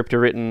TypeScript are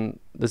written.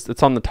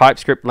 It's on the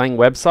TypeScript Lang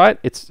website.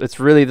 It's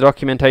really, the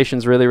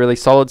documentation's really, really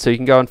solid, so you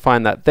can go and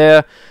find that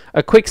there.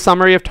 A quick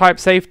summary of type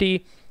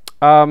safety.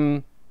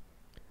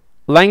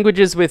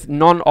 Languages with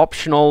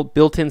non-optional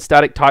built-in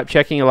static type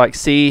checking are like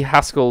C,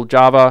 Haskell,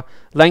 Java.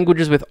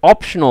 Languages with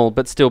optional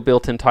but still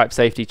built-in type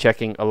safety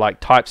checking are like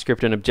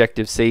TypeScript and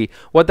Objective-C.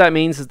 What that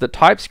means is that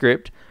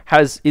TypeScript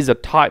is a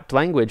typed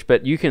language,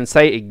 but you can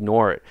say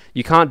ignore it.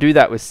 You can't do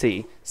that with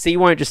C. C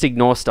won't just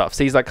ignore stuff.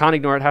 C's like, can't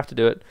ignore it, have to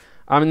do it.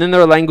 And then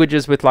there are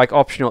languages with like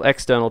optional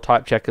external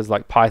type checkers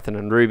like Python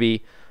and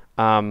Ruby,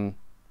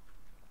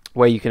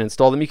 where you can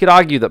install them. You could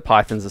argue that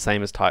Python's the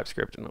same as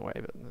TypeScript in a way,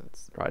 but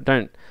that's right.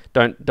 Don't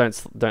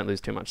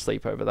lose too much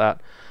sleep over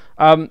that.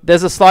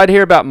 There's a slide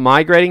here about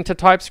migrating to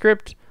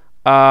TypeScript.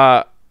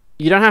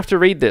 You don't have to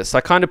read this.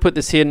 I kind of put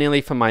this here nearly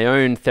for my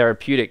own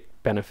therapeutic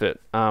benefit,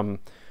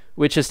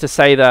 which is to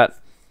say that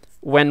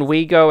when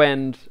we go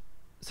and,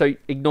 so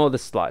ignore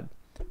this slide.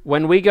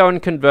 When we go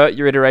and convert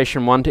your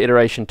iteration 1 to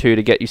iteration 2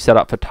 to get you set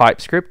up for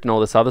TypeScript and all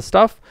this other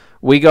stuff,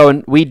 we go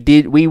and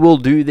we will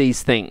do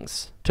these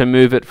things to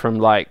move it from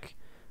like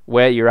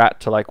where you're at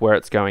to like where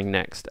it's going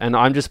next. And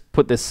I'm just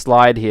put this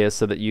slide here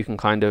so that you can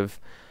kind of,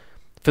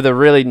 for the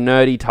really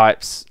nerdy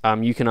types,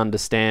 you can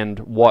understand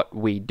what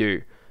we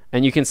do.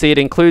 And you can see it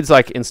includes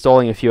like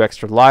installing a few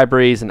extra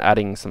libraries and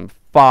adding some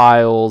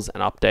files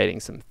and updating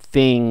some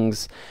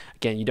things.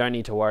 Again, you don't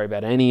need to worry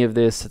about any of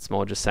this. It's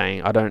more just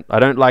saying, I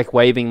don't like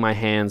waving my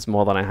hands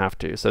more than I have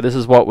to. So this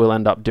is what we'll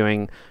end up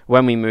doing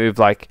when we move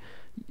like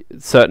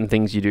certain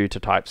things you do to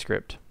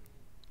TypeScript.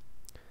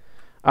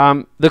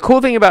 The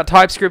cool thing about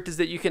TypeScript is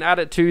that you can add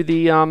it to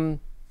the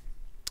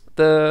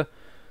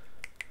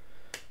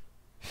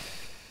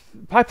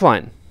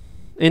pipeline,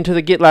 into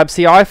the GitLab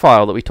CI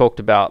file that we talked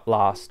about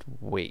last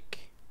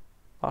week.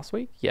 Last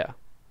week? Yeah.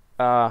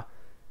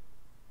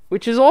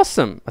 Which is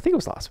awesome. I think it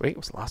was last week. It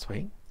was last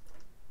week.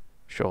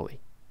 Surely.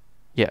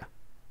 Yeah.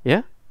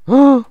 Yeah?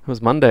 It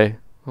was Monday.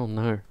 Oh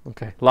no.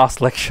 Okay. Last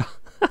lecture.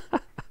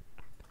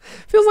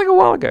 Feels like a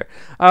while ago.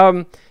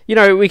 You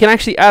know, we can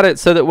actually add it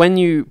so that when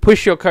you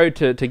push your code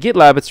to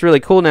GitLab, it's really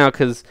cool now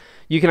because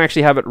you can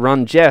actually have it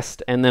run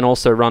Jest and then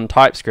also run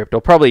TypeScript, or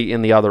probably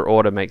in the other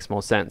order makes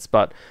more sense.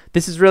 But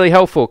this is really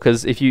helpful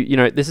because if you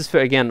know, this is for,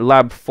 again,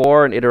 lab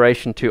 4 and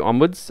iteration 2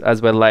 onwards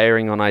as we're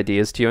layering on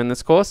ideas to you in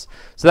this course.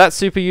 So that's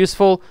super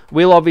useful.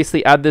 We'll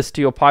obviously add this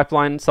to your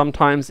pipeline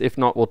sometimes. If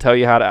not, we'll tell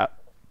you how to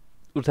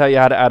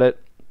add it.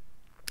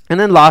 And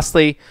then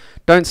lastly,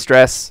 don't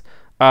stress.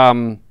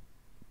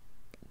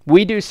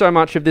 We do so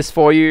much of this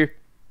for you.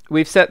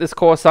 We've set this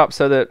course up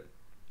so that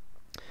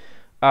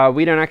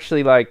we don't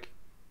actually like...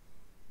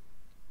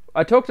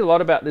 I talked a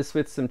lot about this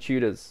with some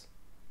tutors.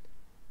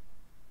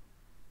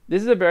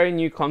 This is a very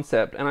new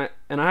concept, and I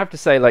have to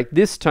say, like,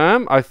 this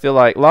term, I feel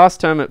like last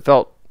term it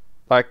felt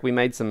like we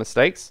made some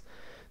mistakes.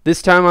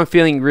 This term I'm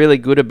feeling really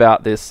good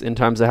about this in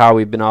terms of how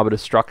we've been able to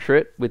structure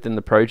it within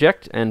the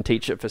project and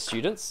teach it for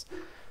students.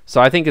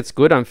 So I think it's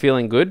good. I'm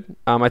feeling good.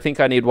 I think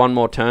I need one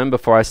more term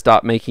before I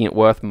start making it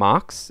worth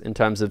marks in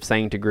terms of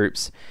saying to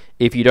groups,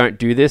 if you don't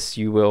do this,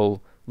 you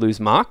will lose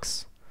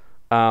marks.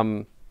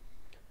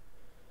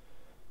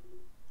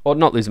 Or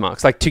not lose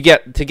marks. Like to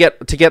get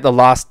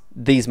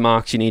these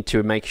marks, you need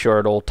to make sure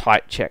it all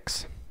type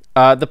checks.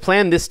 The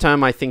plan this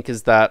term, I think,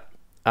 is that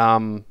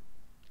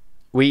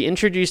we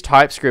introduce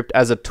TypeScript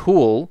as a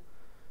tool,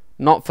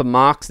 not for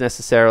marks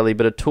necessarily,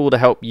 but a tool to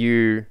help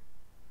you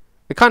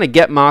kind of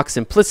get marks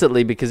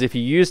implicitly, because if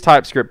you use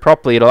TypeScript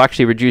properly, it'll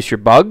actually reduce your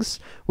bugs,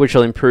 which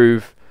will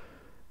improve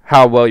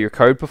how well your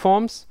code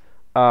performs.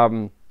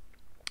 But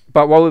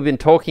what we've been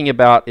talking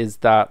about is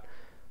that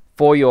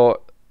for your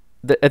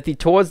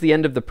towards the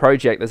end of the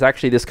project, there's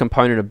actually this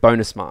component of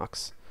bonus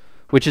marks,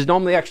 which is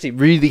normally actually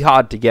really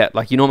hard to get.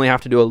 Like, you normally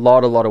have to do a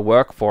lot of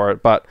work for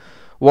it. But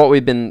what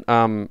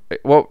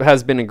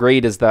has been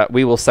agreed is that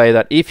we will say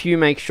that if you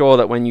make sure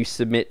that when you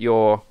submit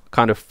your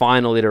kind of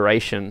final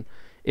iteration,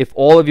 if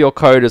all of your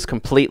code is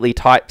completely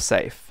type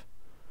safe,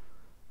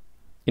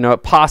 you know,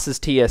 it passes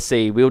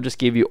TSC, we'll just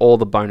give you all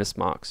the bonus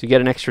marks. You get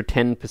an extra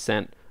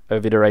 10%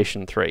 of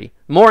iteration 3.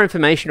 More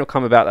information will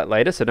come about that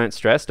later, so don't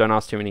stress, don't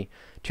ask too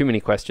many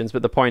questions.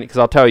 But the point, because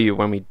I'll tell you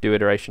when we do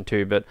iteration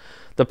 2, but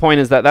the point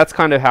is that that's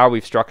kind of how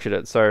we've structured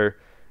it. So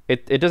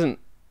it doesn't,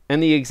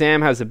 and the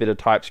exam has a bit of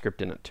TypeScript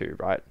in it too,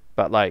 right?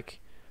 But like,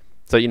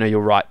 so you know,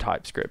 you'll write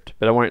TypeScript,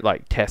 but I won't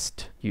like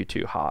test you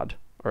too hard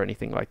or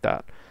anything like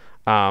that.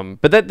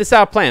 But this is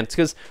our plan,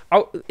 because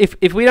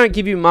if we don't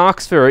give you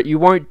marks for it, you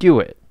won't do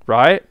it,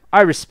 right?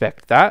 I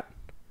respect that.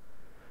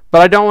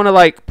 But I don't want to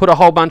like put a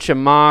whole bunch of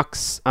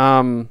marks.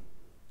 I don't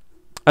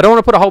want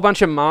to put a whole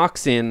bunch of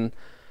marks in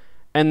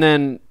and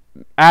then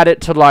add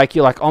it to like,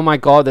 you're like, oh my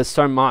God, there's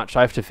so much.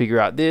 I have to figure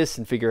out this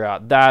and figure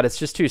out that. It's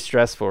just too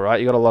stressful, right?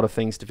 You got a lot of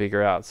things to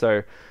figure out.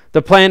 So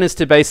the plan is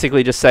to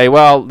basically just say,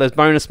 well, there's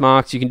bonus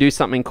marks. You can do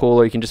something cool,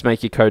 or you can just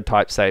make your code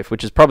type safe,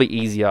 which is probably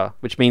easier,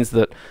 which means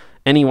that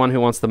anyone who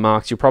wants the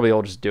marks, you'll probably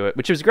all just do it,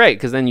 which is great,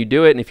 because then you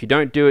do it, and if you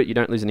don't do it, you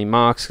don't lose any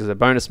marks because they're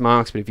bonus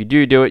marks. But if you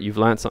do it, you've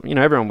learned something. You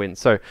know, everyone wins.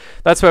 So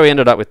that's where we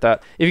ended up with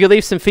that. If you could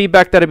leave some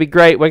feedback, that'd be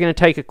great. We're going to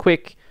take a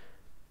quick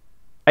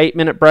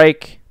 8-minute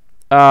break.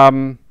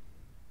 8-minute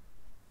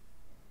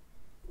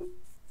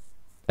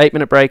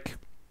break.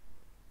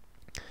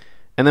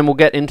 And then we'll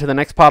get into the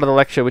next part of the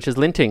lecture, which is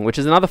linting, which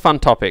is another fun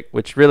topic,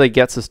 which really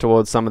gets us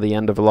towards some of the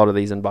end of a lot of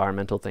these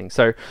environmental things.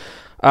 So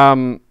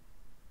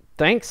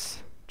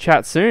thanks.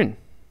 Chat soon.